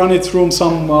if they run it through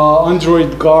some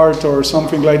Android guard or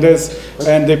something like this,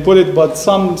 and they put it, but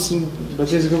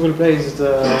this Google Play is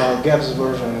the GApps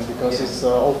version, because it's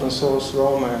open source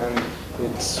ROM and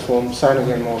it's from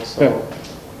Cyanogen mode. So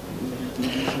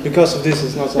because of this,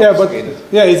 it's not obfuscated.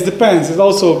 Yeah, it depends. It's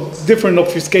also different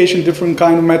obfuscation, different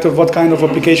kind of method, what kind of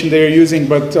application they are using.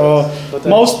 But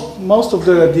most of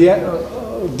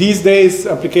these days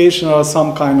application are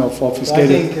some kind of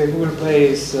obfuscated. I think Google Play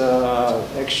is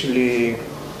actually,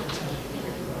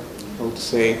 how to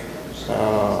say,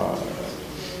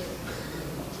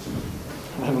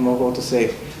 I don't know how to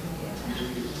say.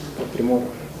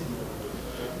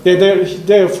 Yeah,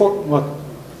 they're for what?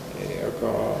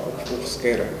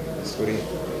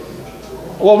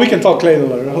 Well, we can talk later.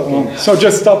 So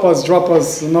just stop us, drop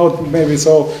us a note, maybe,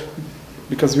 so,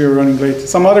 because we are running late.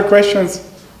 Some other questions?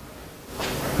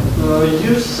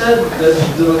 You said that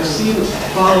the vaccine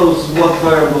follows what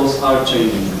variables are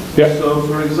changing. Yeah. So,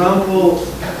 for example,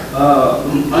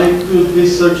 I could be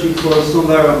searching for some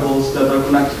variables that are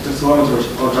connected to Swarm or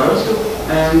JavaScript,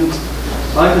 and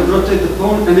I could rotate the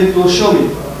phone and it will show me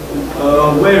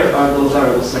where are those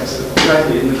variables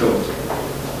exactly in the code.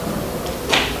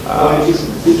 Is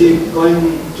it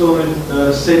going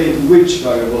to say which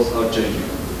variables are changing?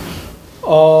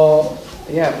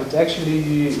 Yeah, but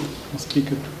actually,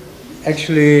 speak it.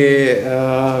 Actually,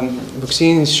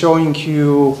 Vaccine is showing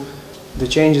you the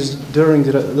changes during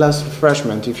the last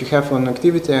refreshment. If you have an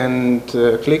activity and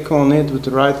click on it with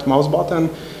the right mouse button,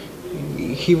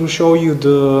 he will show you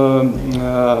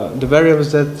the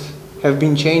variables that have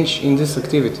been changed in this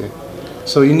activity.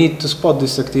 So you need to spot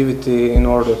this activity in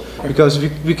order, because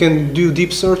we can do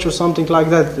deep search or something like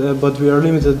that, but we are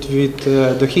limited with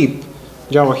the heap.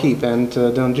 Java heap, and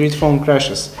the Android phone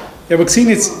crashes. Yeah, vaccine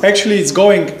is actually it's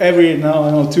going every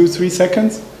now 2-3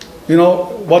 seconds. You know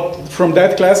what from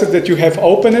that class that you have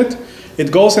opened it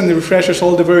goes and refreshes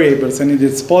all the variables, and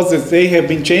it spots that they have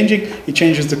been changing. It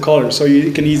changes the color, so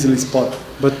you can easily spot.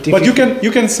 But you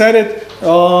can set it.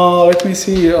 Let me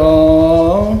see.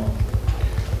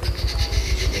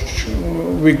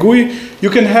 With GUI, you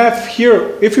can have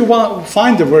here, if you want to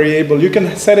find the variable, you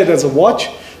can set it as a watch,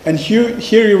 and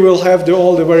here you will have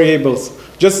all the variables,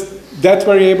 just that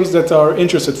variables that are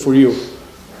interested for you.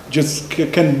 Just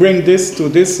can bring this to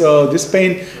this this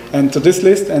pane and to this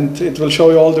list, and it will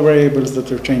show you all the variables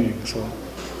that are changing.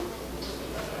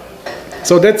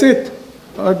 So that's it.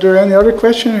 Are there any other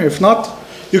questions? If not,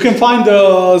 you can find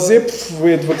the zip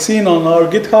with vaccine on our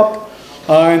GitHub,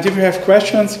 and if you have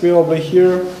questions, we will be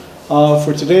here.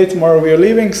 For today, tomorrow we are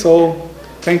leaving, so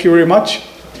thank you very much,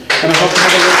 and I hope you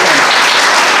have a great time.